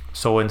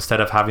 So instead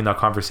of having that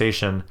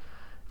conversation,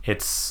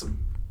 it's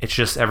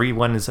just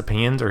everyone's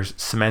opinions are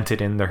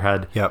cemented in their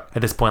head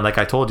at this point, like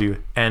I told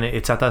you. And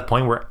it's at that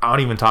point where I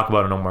don't even talk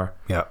about it no more.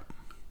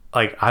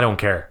 Like, I don't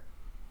care.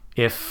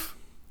 If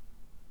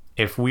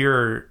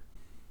we're,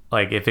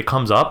 like, if it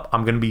comes up,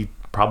 I'm going to be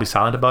probably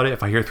silent about it.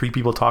 If I hear 3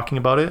 people talking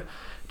about it,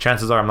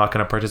 chances are I'm not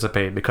going to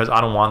participate because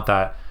I don't want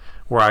that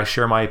where I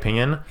share my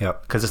opinion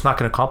because it's not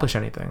going to accomplish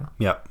anything.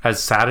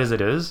 As sad as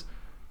it is,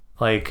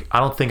 like, I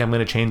don't think I'm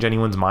going to change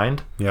anyone's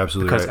mind.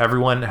 Absolutely. Because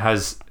everyone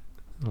has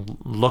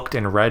looked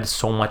and read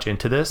so much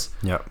into this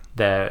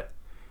that...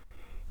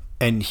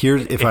 And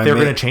here's if they're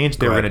going to change,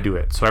 they're going to do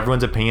it. So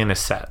everyone's opinion is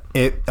set.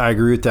 I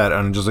agree with that.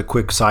 And just a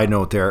quick side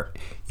note there.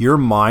 Your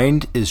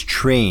mind is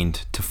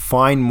trained to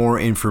find more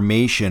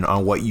information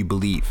on what you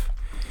believe.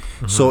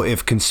 So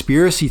if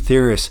conspiracy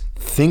theorists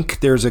think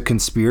there's a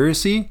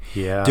conspiracy,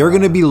 they're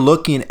going to be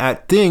looking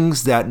at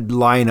things that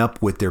line up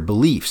with their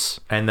beliefs.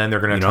 And then they're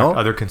going to attract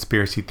other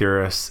conspiracy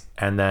theorists.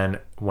 And then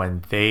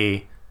when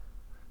they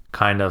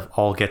kind of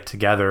all get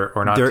together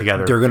or not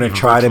together, they're going to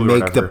try to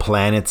make the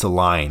planets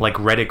align. Like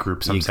Reddit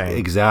groups, I'm saying.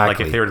 Exactly.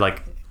 Like if they're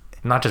like,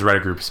 not just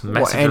Reddit groups,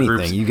 Messenger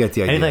groups. You get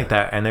the idea. Anything like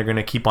that. And they're going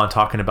to keep on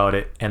talking about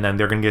it. And then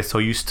they're going to get so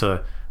used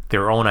to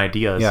their own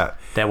ideas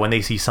that when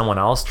they see someone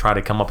else try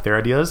to come up with their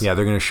ideas, they're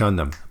going to shun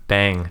them.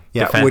 Bang.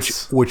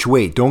 Defense. Which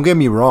wait, don't get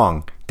me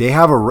wrong. They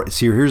have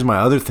see, here's my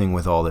other thing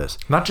with all this.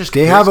 Not just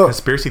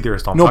conspiracy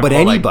theorists. But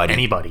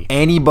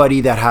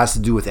anybody that has to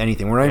do with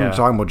anything. We're not even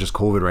talking about just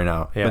COVID right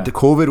now. But the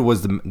COVID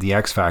was the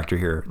X factor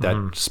here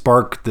that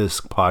sparked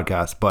this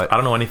podcast. But I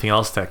don't know anything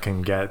else that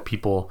can get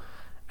people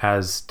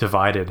as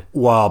divided.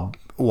 While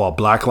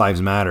Black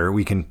Lives Matter,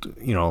 we can,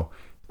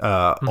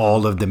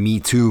 all of the Me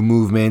Too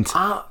movement.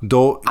 I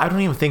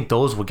don't even think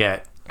those will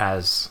get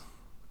as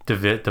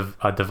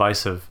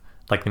divisive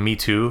like the Me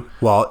Too.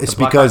 Well, it's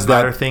because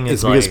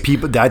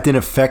people that didn't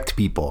affect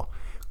people.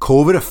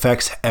 COVID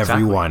affects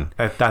everyone.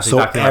 That's so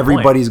exactly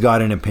everybody's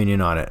got an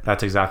opinion on it.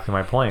 That's exactly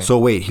my point. So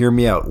wait, hear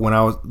me out.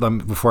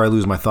 Before I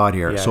lose my thought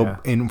here.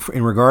 In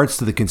regards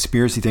to the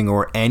conspiracy thing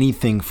or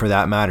anything for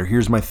that matter,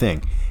 here's my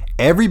thing.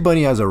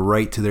 Everybody has a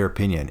right to their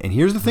opinion, and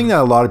here's the thing that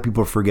a lot of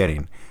people are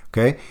forgetting.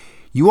 Okay.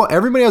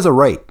 Everybody has a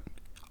right.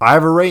 I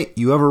have a right.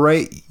 You have a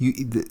right.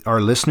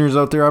 Our listeners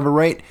out there have a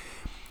right.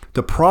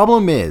 The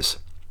problem is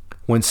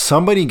when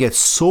somebody gets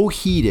so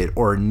heated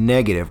or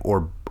negative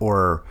or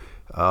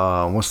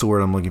what's the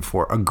word I'm looking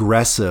for?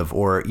 Aggressive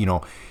or,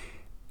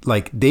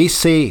 like they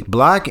say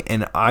black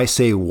and I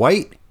say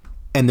white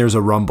and there's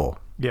a rumble.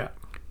 Yeah.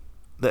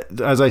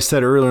 As I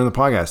said earlier in the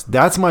podcast,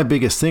 that's my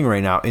biggest thing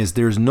right now is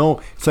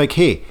it's like,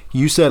 hey,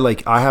 you said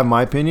like I have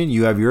my opinion,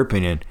 you have your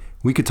opinion.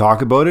 We could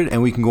talk about it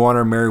and we can go on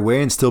our merry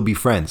way and still be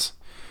friends.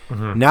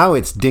 Now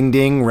it's ding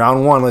ding,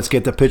 round 1, let's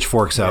get the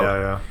pitchforks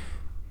out.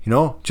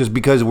 Just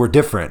because we're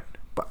different.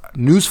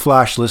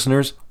 Newsflash,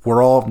 listeners,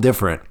 we're all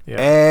different.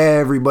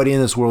 Everybody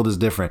in this world is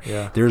different.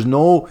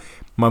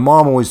 My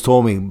mom always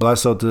told me,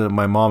 bless out to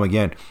my mom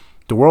again,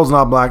 the world's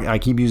not black. I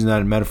keep using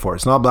that metaphor.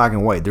 It's not black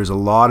and white. There's a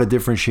lot of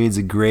different shades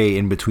of gray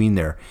in between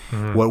there.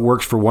 What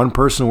works for one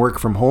person work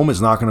from home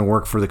is not going to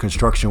work for the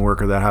construction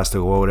worker that has to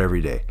go out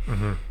every day.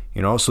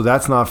 So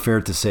that's not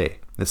fair to say.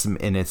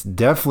 It's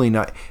definitely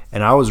not.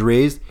 And I was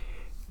raised,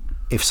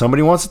 if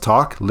somebody wants to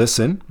talk,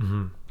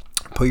 listen,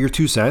 put your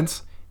 2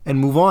 cents and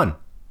move on.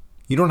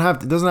 You don't have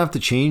to, it doesn't have to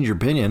change your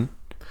opinion.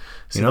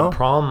 The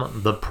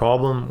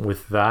problem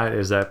with that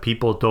is that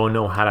people don't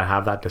know how to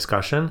have that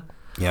discussion.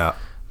 Yeah.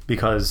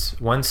 Because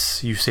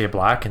once you say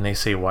black and they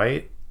say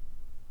white,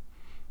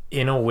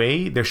 in a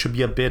way, there should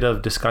be a bit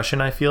of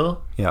discussion, I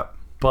feel. Yeah.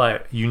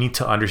 But you need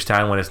to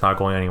understand when it's not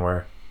going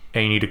anywhere,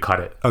 and you need to cut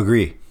it.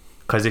 Agree.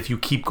 Because if you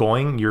keep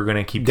going, you're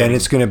gonna keep. Then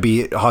it's gonna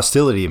be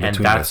hostility in between.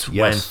 And that's us.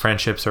 when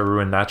friendships are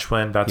ruined. That's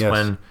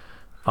when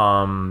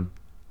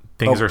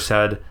things are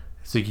said.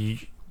 It's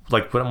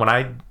like when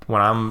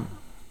I'm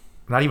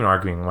not even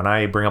arguing, when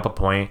I bring up a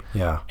point,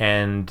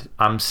 and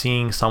I'm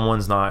seeing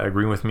someone's not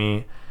agreeing with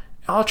me,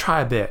 I'll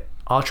try a bit.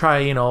 I'll try,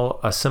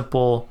 a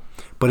simple.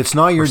 But it's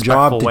not your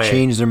job to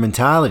change their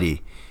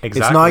mentality.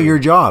 Exactly. It's not your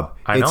job.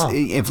 I know.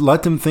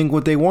 Let them think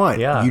what they want.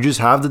 Yeah. You just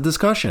have the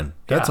discussion.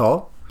 That's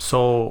all.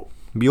 So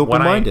be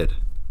open-minded.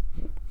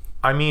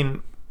 I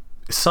mean,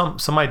 some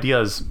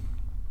ideas,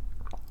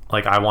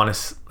 like I want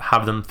to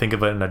have them think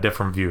of it in a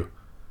different view.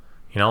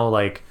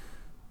 Like,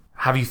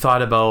 have you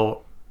thought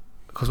about?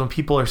 Because when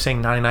people are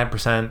saying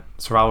 99%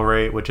 survival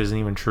rate, which isn't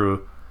even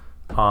true,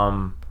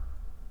 but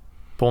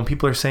when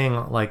people are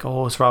saying like,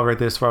 oh, survival rate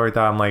this, survival rate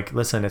that, I'm like,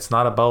 listen, it's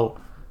not about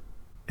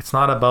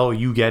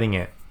you getting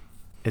it.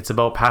 It's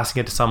about passing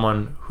it to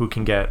someone who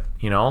can get,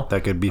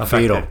 that could be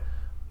affected. fatal.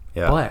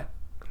 Yeah. But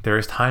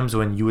there's times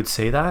when you would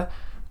say that,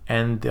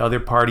 and the other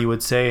party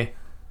would say,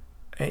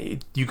 hey,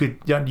 you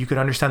could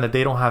understand that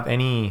they don't have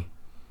any,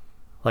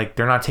 like,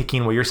 they're not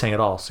taking what you're saying at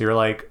all. So you're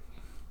like,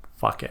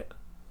 fuck it.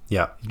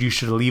 Yeah. You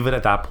should leave it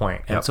at that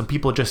point. And some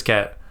people just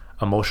get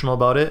emotional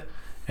about it,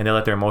 and they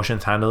let their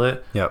emotions handle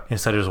it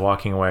instead of just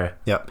walking away.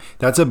 Yeah.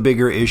 That's a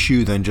bigger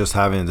issue than just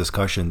having a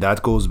discussion.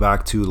 That goes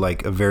back to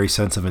like a very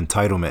sense of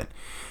entitlement,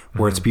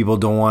 where it's people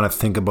don't want to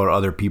think about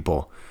other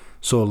people.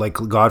 So like,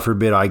 God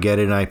forbid I get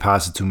it and I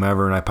pass it to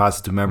whomever,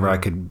 I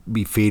could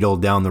be fatal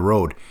down the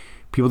road.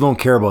 People don't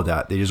care about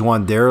that. They just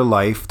want their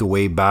life the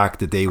way back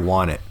that they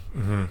want it.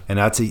 And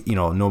that's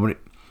nobody.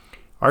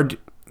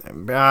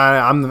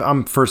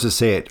 I'm first to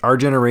say it. Our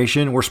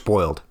generation, we're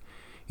spoiled.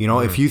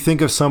 If you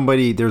think of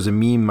somebody, there's a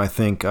meme I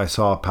think I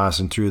saw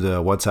passing through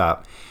the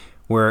WhatsApp,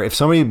 where if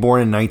somebody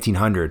born in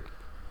 1900,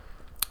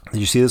 did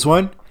you see this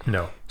one?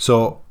 No.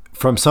 So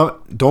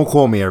don't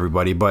quote me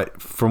everybody,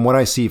 but from what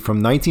I see,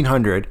 from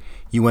 1900,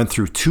 you went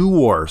through 2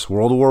 wars,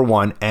 World War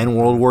I and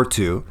World War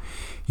II.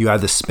 You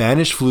had the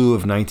Spanish flu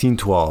of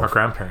 1912. Our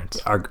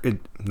grandparents.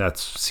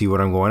 See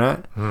what I'm going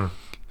at?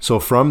 So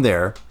from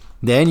there,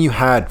 then you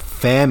had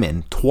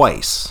famine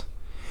twice.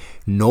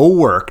 No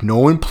work,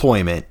 no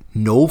employment,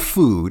 no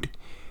food.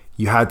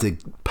 You had to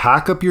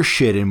pack up your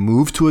shit and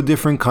move to a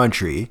different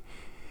country.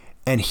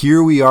 And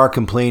here we are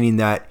complaining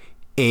that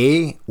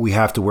we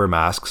have to wear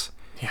masks,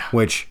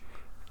 which,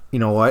 you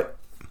know what?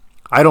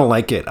 I don't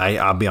like it.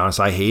 I'll be honest,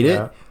 I hate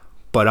it,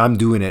 but I'm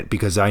doing it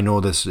because I know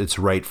it's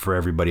right for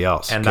everybody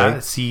else. And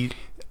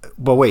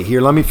but wait,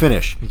 here, let me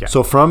finish. Yeah.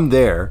 So from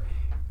there,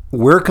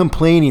 we're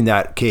complaining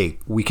that,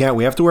 we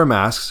have to wear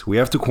masks, we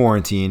have to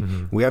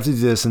quarantine, we have to do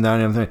this and that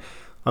and everything.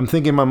 I'm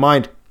thinking in my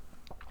mind,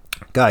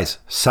 guys,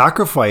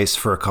 sacrifice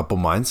for a couple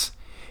months,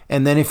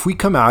 and then if we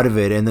come out of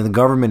it and then the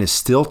government is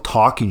still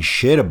talking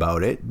shit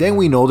about it, then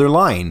we know they're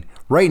lying.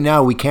 Right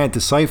now, we can't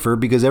decipher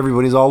because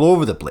everybody's all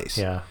over the place.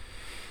 Yeah.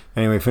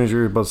 Anyway, finish what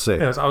you're about to say.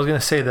 Anyways, I was going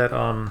to say that,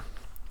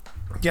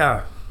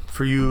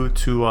 for you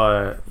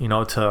to,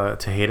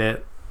 to hate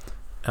it,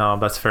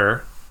 that's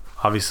fair.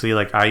 Obviously,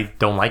 like, I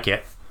don't like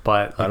it,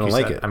 but like I don't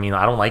like it. I mean,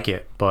 I don't like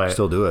it, but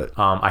still do it.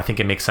 I think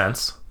it makes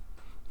sense.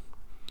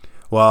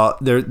 Well,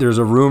 there's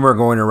a rumor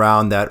going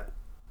around that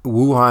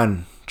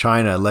Wuhan,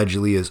 China,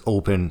 allegedly is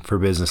open for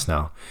business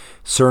now.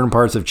 Certain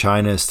parts of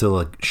China is still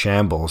a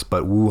shambles,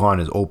 but Wuhan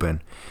is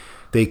open.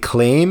 They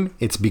claim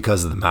it's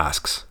because of the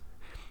masks.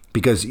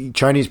 Because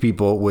Chinese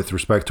people, with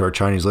respect to our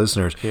Chinese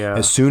listeners,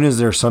 as soon as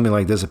there's something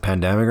like this, a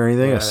pandemic or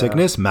anything, a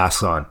sickness,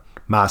 masks on,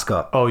 mask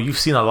up. Oh, you've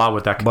seen a lot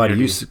with that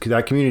community. But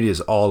that community is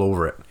all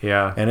over it.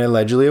 Yeah. And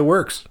allegedly it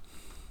works.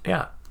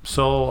 Yeah.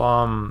 So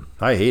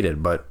I hate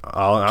it, but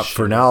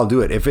for now I'll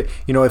do it.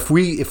 If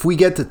we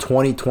get to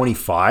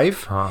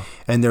 2025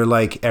 and they're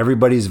like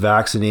everybody's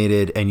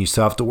vaccinated and you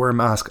still have to wear a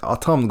mask, I'll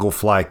tell them to go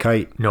fly a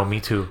kite. No, me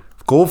too.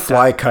 Go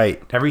fly a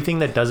kite. Everything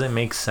that doesn't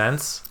make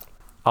sense,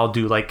 I'll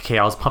do. Like,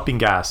 I was pumping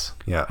gas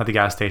at the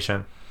gas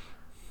station.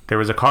 There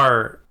was a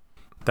car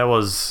that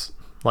was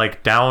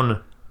like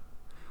down,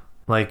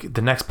 like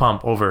the next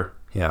pump over.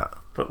 Yeah.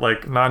 But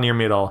like not near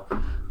me at all.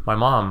 My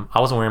mom, I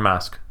wasn't wearing a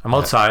mask. I'm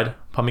outside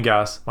pumping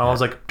gas. My mom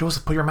was like,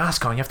 Joseph, put your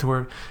mask on. You have to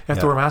wear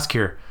a mask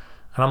here.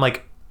 And I'm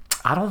like,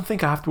 I don't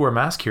think I have to wear a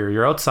mask here.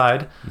 You're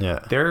outside. Yeah.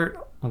 They're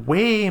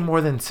way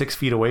more than 6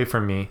 feet away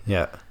from me.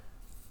 Yeah.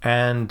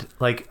 And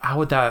like, how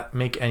would that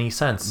make any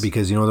sense?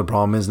 Because you know what the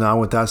problem is now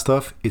with that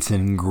stuff? It's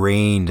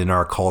ingrained in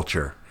our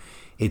culture.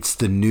 It's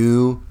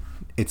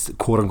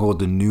quote unquote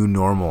the new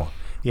normal.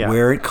 Yeah.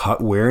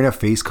 Wearing a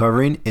face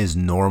covering is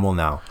normal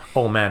now.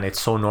 Oh man, it's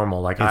so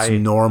normal. Like it's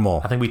normal.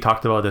 I think we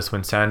talked about this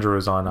when Sandra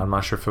was on. I'm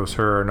not sure if it was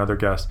her or another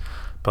guest,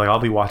 but like I'll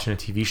be watching a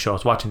TV show. I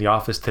was watching The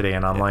Office today,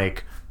 and I'm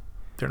like,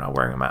 they're not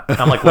wearing a mask.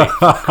 I'm like, wait.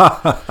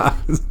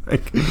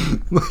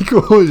 like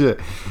what was it?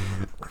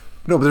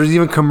 No, but there's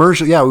even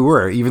commercial. Yeah, we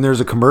were. Even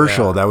there's a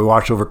commercial Yeah. that we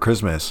watched over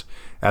Christmas.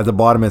 At the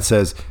bottom, it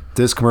says,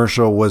 this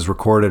commercial was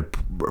recorded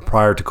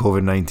prior to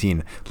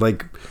COVID-19.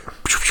 Like,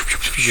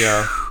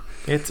 Yeah.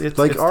 It's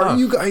like, it's are tough.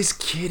 you guys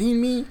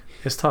kidding me?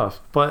 It's tough.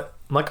 But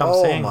like I'm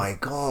Oh saying, my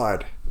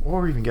God. what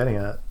were we even getting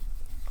at?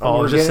 Oh, I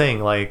we're was just getting-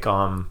 saying, like,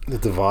 The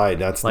divide,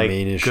 that's like, the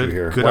main issue good-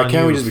 here. good Why on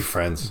can't we you. just be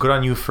friends? good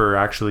on you for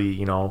actually,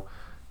 you know,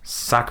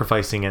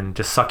 sacrificing and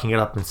just sucking it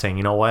up and saying,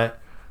 you know what?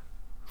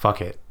 Fuck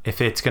it.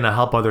 If it's going to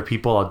help other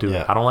people, I'll do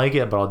Yeah. it. I don't like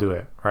it, but I'll do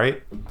it.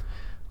 Right?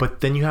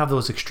 But then you have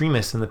those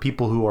extremists and the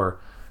people who are,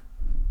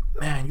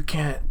 man, you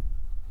can't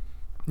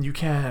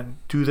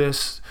do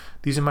this.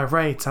 These are my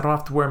rights. I don't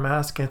have to wear a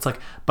mask. And it's like,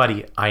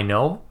 buddy, I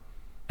know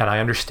and I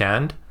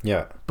understand.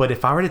 Yeah. But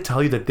if I were to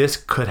tell you that this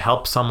could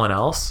help someone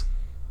else,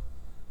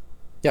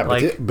 Yeah,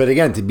 Like- but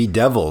again, to be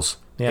devils,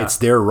 Yeah. it's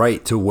their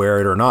right to wear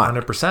it or not.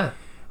 100%.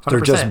 They're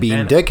just being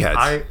And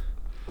dickheads.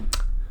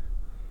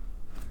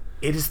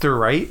 It is their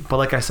right, but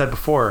like I said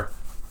before,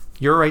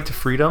 your right to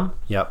freedom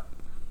Yep.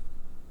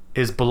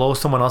 is below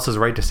someone else's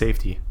right to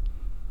safety.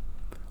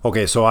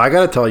 Okay, so I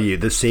got to tell you,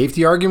 the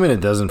safety argument,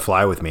 it doesn't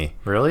fly with me.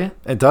 Really?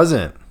 It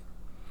doesn't.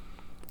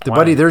 Why?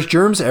 Buddy, there's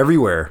germs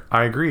everywhere.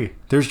 I agree.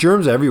 There's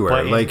germs everywhere.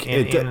 But in- like,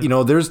 in- you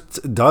know, there's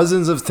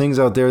dozens of things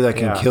out there that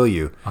can Yeah. kill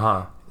you.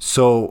 Uh-huh.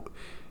 So,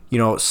 you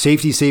know,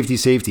 safety.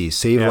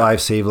 Save Yeah.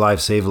 lives, save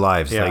lives, save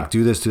lives. Yeah. Like,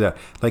 do this, do that.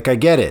 Like, I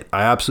get it.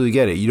 I absolutely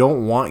get it. You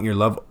don't want your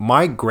love.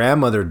 My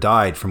grandmother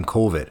died from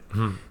COVID.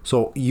 Hmm.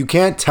 So you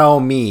can't tell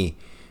me,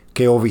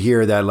 okay, over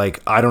here that,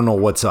 like, I don't know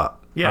what's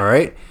up. Yeah. All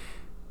right.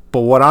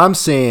 But what I'm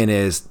saying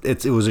is,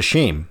 it was a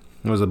shame.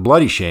 It was a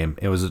bloody shame.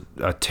 It was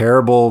a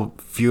terrible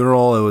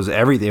funeral. It was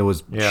everything. It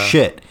was Yeah.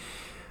 shit.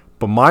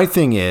 But my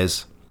thing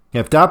is,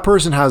 if that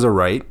person has a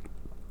right,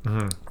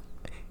 Mm-hmm.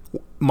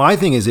 my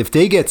thing is, if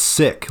they get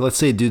sick, let's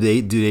say, do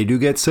they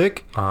get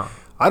sick? Uh-huh.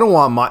 I don't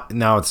want my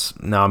it's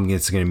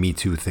going to Me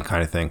Too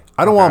kind of thing.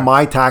 I don't want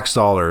my tax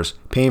dollars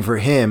paying for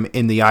him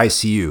in the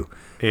ICU.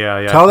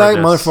 Yeah. Tell that I've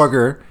heard this.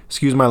 motherfucker,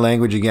 excuse my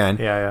language again,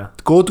 Yeah.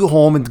 go to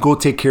home and go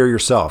take care of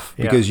yourself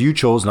Yeah. because you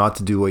chose not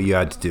to do what you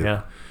had to do.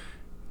 Yeah.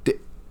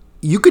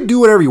 You could do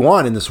whatever you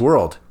want in this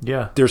world.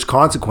 Yeah. There's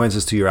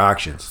consequences to your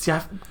actions. See,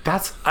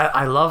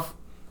 I love.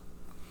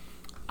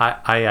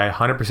 I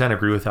 100%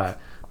 agree with that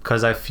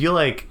because I feel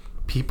like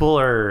people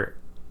are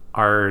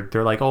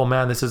they're like, oh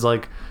man, this is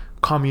like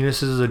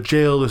communist. This is a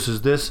jail. This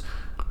is this,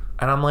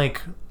 and I'm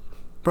like,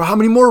 Bro, how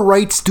many more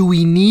rights do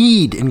we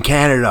need in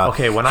Canada?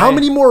 Okay, how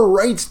many more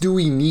rights do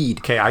we need?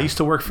 okay, I used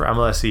to work for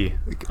MLSE,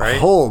 right?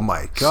 Oh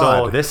my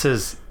god! So this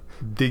is,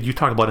 you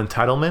talk about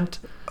entitlement.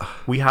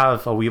 We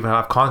have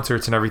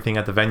concerts and everything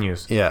at the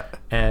venues. Yeah.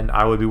 And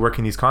I would be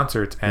working these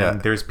concerts, and Yeah.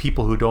 there's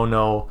people who don't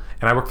know.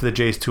 And I work for the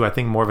Jays too. I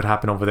think more of it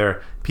happened over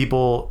there.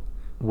 People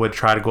would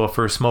try to go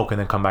for a smoke and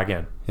then come back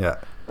in. Yeah.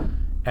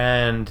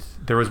 And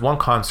there was one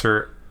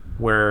concert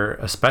where,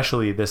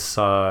 especially this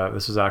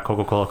was at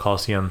Coca-Cola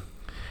Coliseum,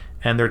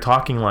 and they're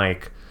talking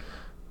like,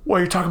 "What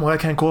are you talking about? I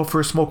can't go for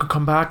a smoke and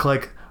come back.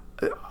 Like,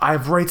 I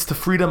have rights to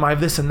freedom. I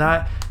have this and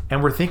that."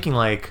 And we're thinking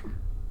like,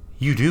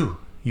 you do.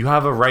 You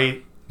have a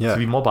right Yeah. to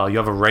be mobile. You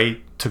have a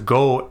right to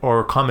go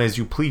or come as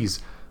you please.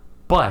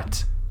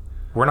 But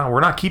we're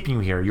not keeping you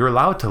here. You're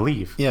allowed to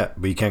leave. Yeah,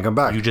 but you can't come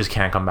back. You just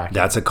can't come back.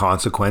 That's a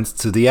consequence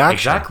to the action.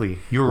 exactly.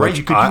 You're right. Which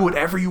You could do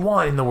whatever you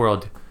want in the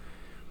world.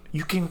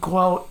 You can go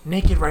out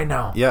naked right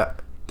now. Yeah.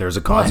 There's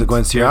a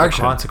consequence to your There's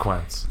action. a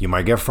consequence. You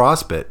might get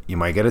frostbite. You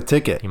might get a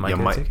ticket. You might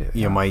get a ticket,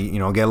 You yeah.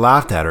 might, get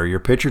laughed at or your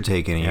picture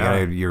taken. And Yeah.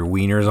 you got your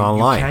wieners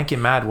online. You can't get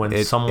mad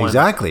when someone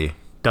exactly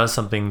does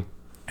something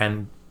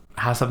and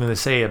has something to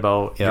say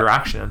about Yeah. your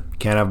action.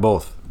 can't have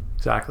both.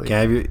 Exactly.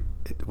 Can't have your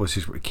what's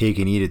his cake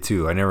and eat it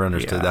too. I never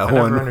understood Yeah, that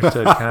I one. never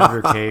understood. Can I have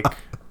your cake?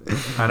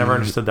 I never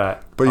understood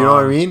that. But you know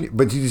what I mean?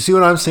 But do you see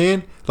what I'm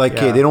saying? Like,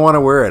 okay, Yeah. they don't want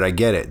to wear it. I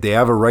get it. They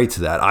have a right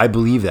to that. I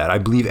believe that. I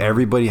believe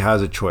everybody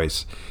has a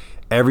choice.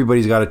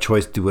 Everybody's got a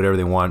choice to do whatever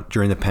they want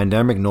during the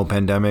pandemic, no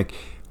pandemic,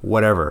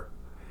 whatever.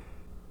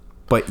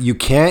 But you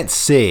can't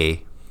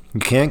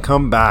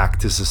come back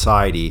to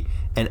society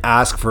and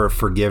ask for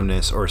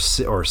forgiveness or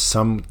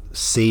some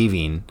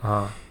saving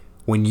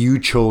when you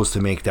chose to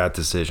make that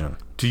decision.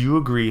 Do you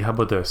agree? How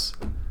about this?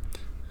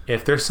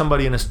 If there's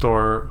somebody in a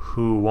store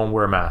who won't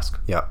wear a mask,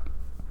 Yeah.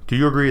 do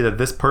you agree that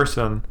this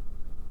person,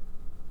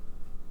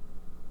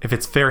 if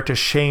it's fair to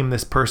shame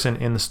this person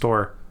in the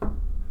store,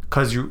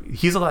 because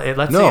he's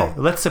allowed? No.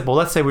 Let's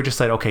say we just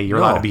said, okay, you're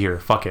allowed No. to be here.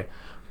 Fuck it.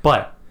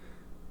 But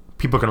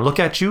people are gonna look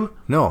at you.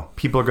 No.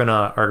 People are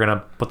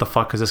gonna. What the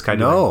fuck is this guy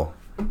doing? No.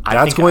 I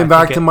That's think- going I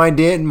back think to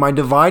it- my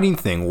dividing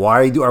thing.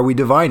 Why are we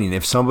dividing?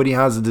 If somebody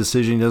has a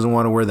decision he doesn't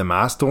want to wear the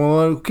mask,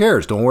 who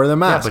cares? Don't wear the Yeah,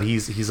 mask. but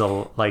he's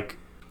a like.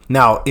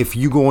 Now, if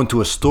you go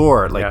into a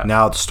store, like Yeah.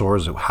 now the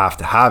stores have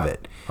to have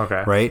it.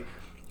 Okay. Right?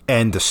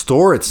 And the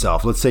store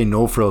itself, let's say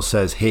No Frills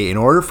says, hey, in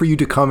order for you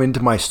to come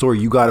into my store,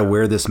 you got to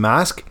wear this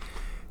mask.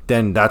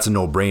 Then that's a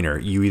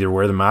no-brainer. You either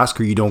wear the mask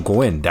or you don't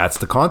go in. That's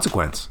the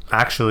consequence.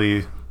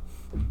 Actually,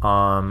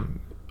 I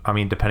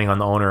mean, depending on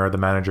the owner or the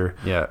manager.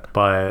 Yeah.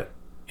 But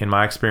in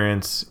my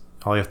experience,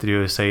 all you have to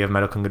do is say you have a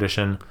medical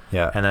condition.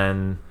 Yeah. And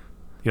then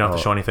you don't have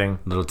to show anything.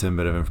 Little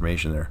tidbit of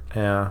information there.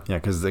 Yeah. Yeah,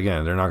 because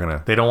again, they're not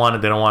gonna. They don't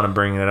want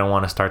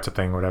to start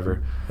something or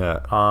whatever. Yeah.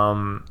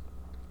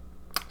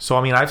 So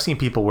I mean, I've seen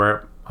people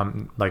where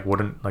I'm like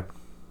wouldn't like.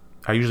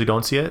 I usually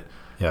don't see it.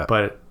 Yeah.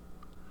 But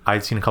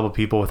I'd seen a couple of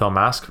people without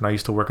masks when I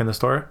used to work in the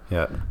store.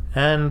 Yeah.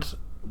 And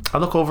I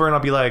look over and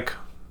I'll be like,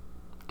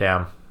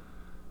 damn.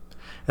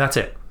 And that's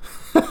it.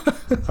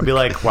 I'll be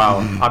like, wow.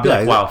 I'll be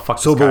like, wow, fuck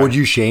So, this but guy. would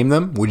you shame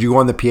them? Would you go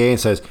on the PA and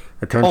says,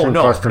 attention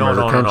customers,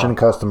 attention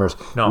customers.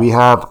 No. We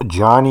have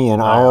Johnny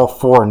in aisle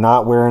 4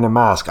 not wearing a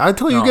mask. I'd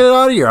tell you, get it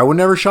out of here. I would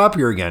never shop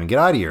here again. Get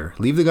out of here.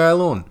 Leave the guy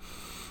alone.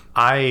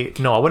 I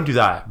wouldn't do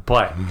that.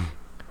 But,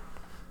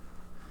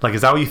 like,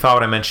 is that what you thought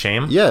when I meant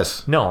shame?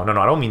 Yes. No,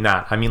 I don't mean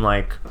that. I mean,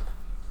 like,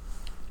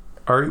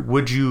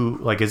 would you,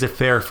 like, is it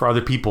fair for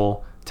other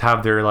people to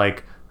have their,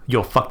 like,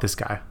 yo, fuck this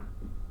guy?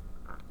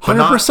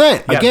 100%.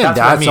 Yeah, Again,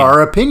 that's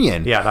our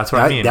opinion. Yeah, that's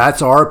what I mean.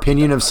 That's our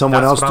opinion of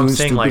someone else doing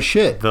stupid like,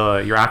 shit.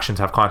 Your actions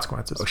have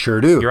consequences. Oh,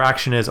 sure do. Your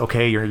action is,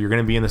 okay, you're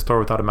going to be in the store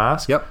without a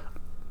mask. Yep.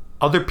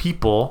 Other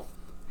people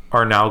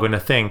are now going to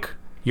think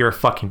you're a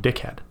fucking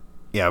dickhead.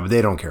 Yeah, but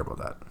they don't care about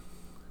that.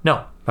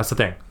 No, that's the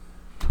thing.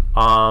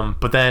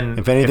 But then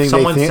if anything,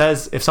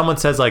 if someone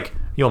says like,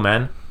 yo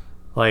man,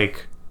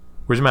 like,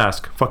 where's your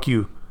mask? Fuck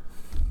you.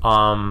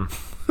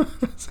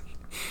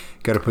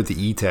 Got to put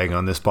the E tag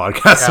on this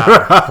podcast.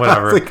 Yeah,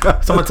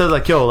 whatever. Someone says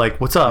like, yo,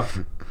 like, what's up?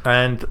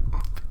 And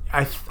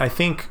I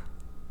think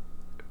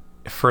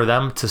for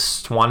them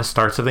to want to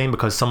start something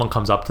because someone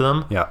comes up to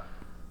them, yeah,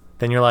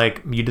 then you're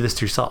like, you did this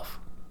to yourself.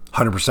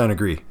 100%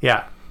 agree.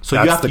 Yeah. So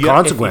that's you have the to,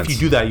 consequence. if you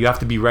do that, you have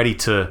to be ready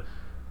to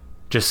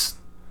just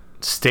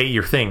state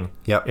your thing.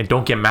 Yep. And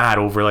don't get mad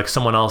over like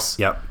someone else.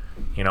 Yep.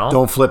 You know?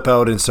 Don't flip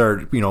out and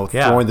start,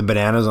 throwing the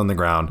bananas on the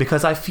ground.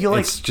 Because I feel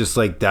like it's just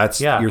like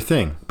that's your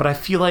thing. But I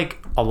feel like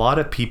a lot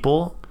of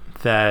people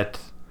that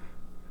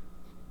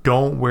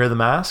don't wear the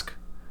mask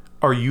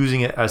are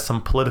using it as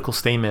some political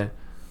statement,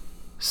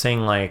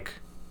 saying like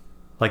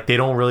they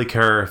don't really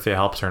care if it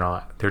helps or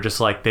not. They're just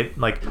like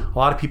a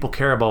lot of people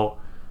care about,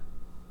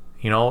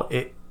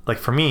 it. Like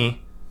for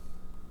me,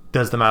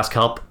 does the mask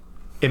help?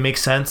 It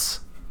makes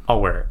sense.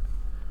 I'll wear it.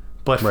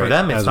 But for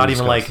them, it's not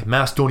even like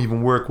masks don't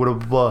even work. Blah,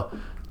 blah, blah.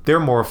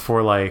 They're more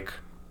for like,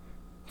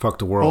 fuck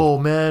the world. Oh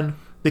man,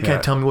 they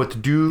can't tell me what to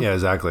do. Yeah,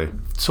 exactly.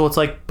 So it's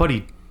like,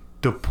 buddy,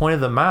 the point of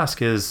the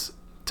mask is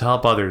to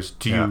help others.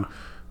 Do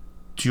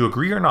you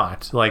agree or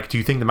not? Like, do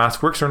you think the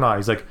mask works or not?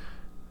 He's like,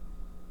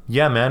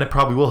 yeah, man, it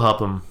probably will help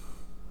them.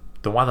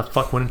 Then why the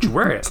fuck wouldn't you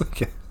wear it?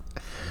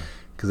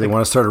 Because they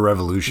want to start a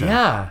revolution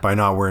by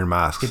not wearing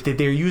masks.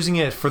 They're using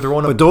it for their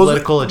own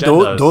political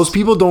agendas. Those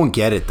people don't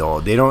get it, though.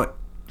 They don't.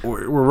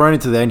 We're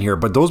running to the end here,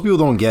 but those people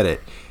don't get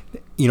it.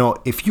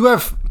 If you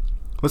have,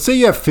 let's say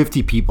you have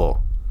 50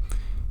 people.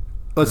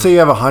 Let's say you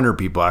have 100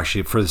 people,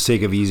 actually, for the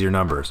sake of easier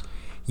numbers.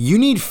 You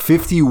need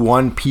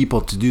 51 people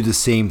to do the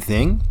same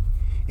thing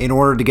in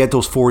order to get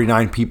those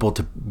 49 people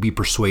to be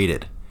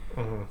persuaded.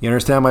 Mm-hmm. You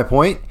understand my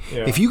point?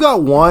 Yeah. If you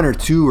got 1 or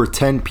 2 or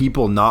 10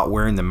 people not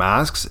wearing the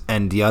masks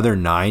and the other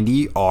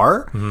 90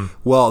 are,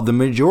 well, the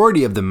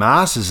majority of the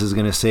masses is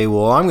going to say,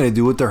 well, I'm going to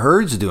do what the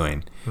herd's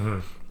doing.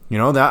 Mm-hmm.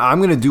 That I'm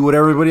going to do what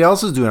everybody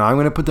else is doing. I'm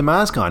going to put the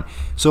mask on.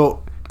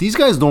 So these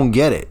guys don't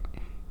get it.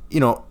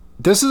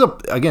 This is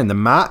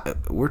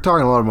we're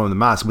talking a lot about the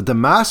mask, but the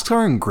masks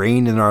are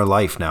ingrained in our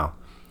life now.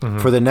 Mm-hmm.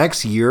 For the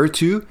next year or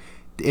two,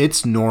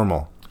 it's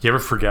normal. You ever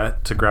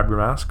forget to grab your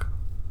mask?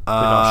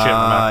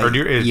 Or do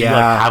you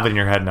have it in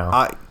your head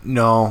now?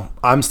 No,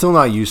 I'm still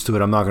not used to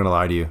it. I'm not going to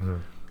lie to you. Mm-hmm.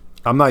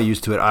 I'm not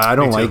used to it. I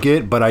don't like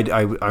it, but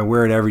I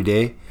wear it every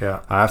day. Yeah.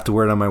 I have to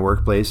wear it on my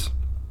workplace.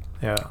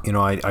 Yeah.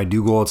 I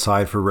do go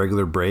outside for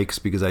regular breaks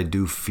because I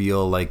do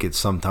feel like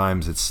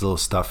sometimes it's still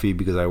stuffy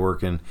because I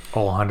work in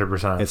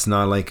 100%. It's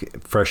not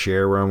like fresh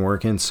air where I'm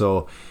working,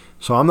 so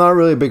I'm not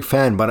really a big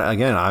fan, but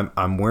again,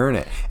 I'm wearing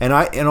it. And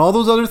all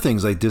those other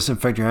things like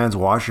disinfect your hands,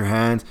 wash your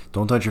hands,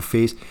 don't touch your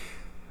face.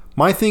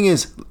 My thing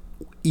is,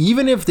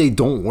 even if they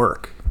don't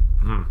work,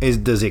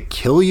 does it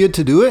kill you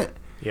to do it?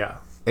 Yeah.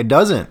 It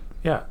doesn't.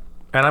 Yeah.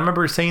 And I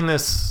remember saying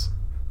this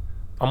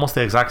almost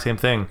the exact same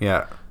thing.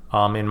 Yeah.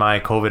 In my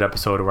COVID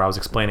episode where I was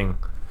explaining,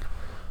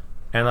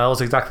 and that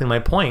was exactly my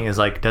point. Is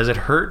like, does it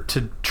hurt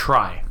to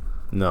try?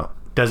 No.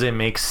 Does it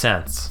make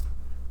sense?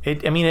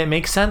 It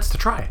makes sense to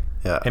try.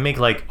 Yeah.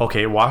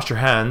 Okay, wash your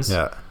hands.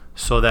 Yeah.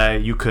 So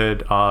that you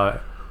could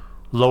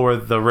lower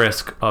the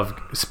risk of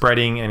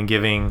spreading and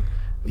giving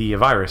the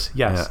virus.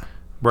 Yes. Yeah.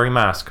 Wearing a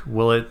mask.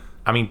 Will it?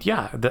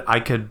 I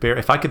could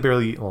if I could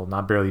barely, well,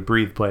 not barely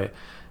breathe, but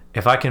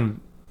if I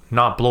can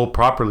not blow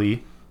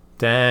properly,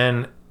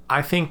 then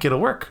I think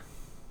it'll work.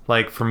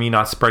 Like for me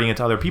not spreading it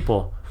to other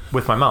people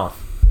with my mouth.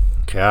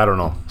 Okay, I don't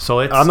know. So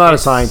I'm not a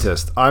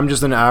scientist. I'm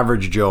just an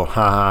average Joe.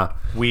 Haha.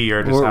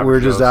 We're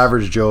just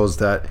average Joes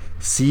that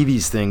see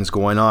these things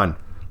going on.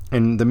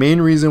 And the main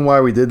reason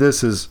why we did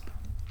this is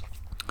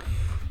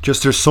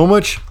just there's so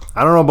much.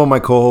 I don't know about my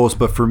co-host,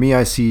 but for me,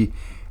 I see,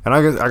 and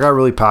I got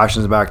really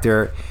passionate back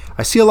there.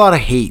 I see a lot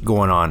of hate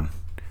going on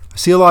I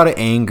see a lot of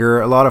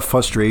anger, a lot of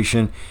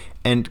frustration.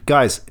 And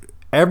guys,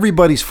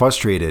 everybody's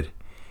frustrated.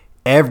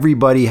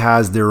 Everybody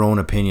has their own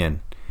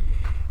opinion.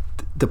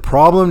 The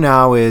problem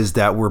now is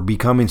that we're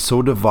becoming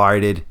so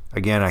divided.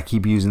 Again, I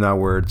keep using that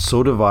word,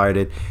 so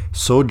divided,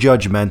 so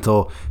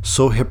judgmental,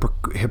 so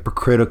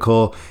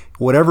hypocritical,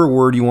 whatever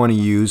word you want to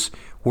use.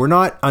 We're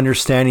not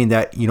understanding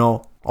that,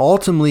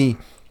 ultimately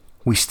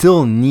we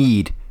still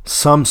need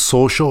some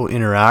social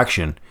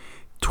interaction.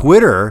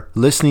 Twitter,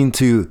 listening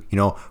to,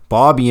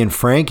 Bobby and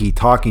Frankie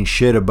talking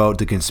shit about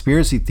the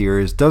conspiracy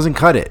theories doesn't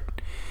cut it.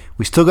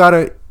 We still got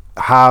to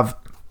have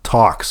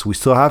talks. We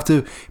still have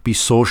to be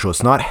social.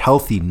 It's not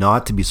healthy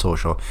not to be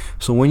social.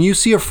 So when you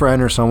see a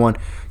friend or someone,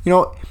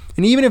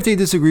 and even if they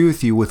disagree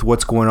with you with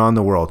what's going on in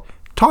the world,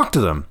 talk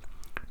to them.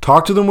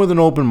 Talk to them with an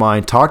open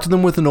mind. Talk to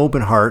them with an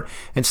open heart,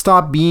 and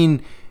stop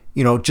being,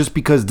 just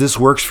because this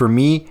works for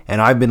me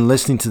and I've been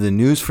listening to the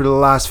news for the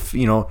last,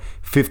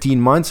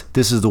 15 months,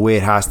 this is the way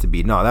it has to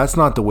be. No, that's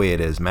not the way it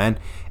is, man.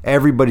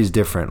 Everybody's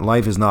different.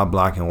 Life is not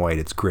black and white.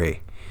 It's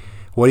gray.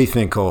 What do you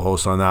think,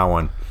 co-host, on that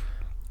one?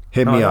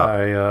 Hit me up.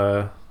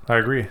 I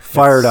agree.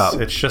 Fired up.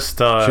 It's just...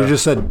 should have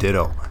just said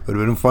ditto. Would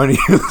have been funny.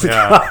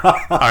 Yeah,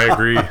 I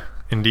agree.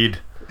 Indeed.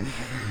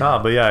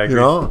 But yeah, I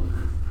agree.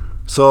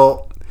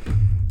 So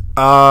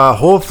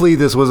hopefully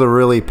this was a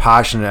really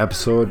passionate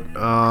episode.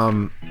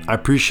 I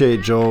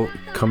appreciate Joe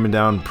coming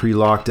down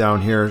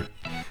pre-lockdown here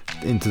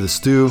into the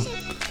stew.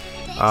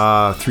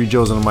 3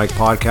 Joes on the Mic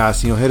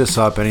podcast. Hit us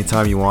up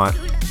anytime you want.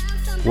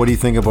 What do you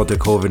think about the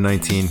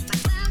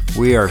COVID-19?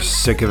 We are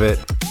sick of it,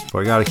 but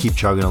we got to keep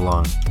chugging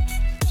along.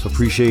 So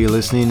appreciate you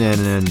listening,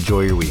 and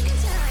enjoy your week.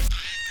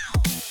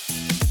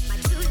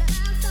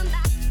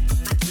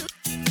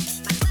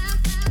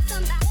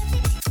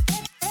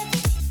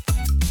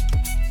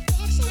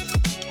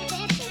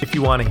 If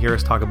you want to hear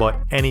us talk about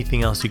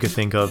anything else you could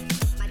think of,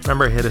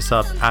 remember, hit us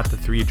up at the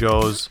 3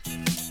 Joes.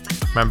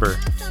 Remember,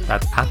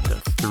 that's at the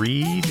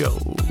 3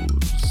 Joes.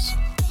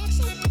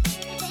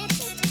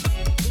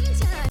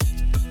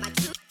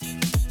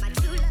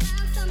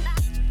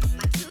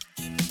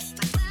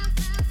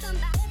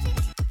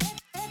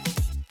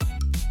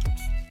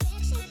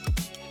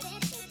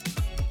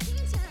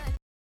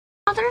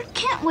 Father,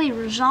 can't we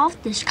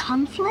resolve this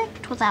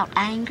conflict without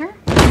anger?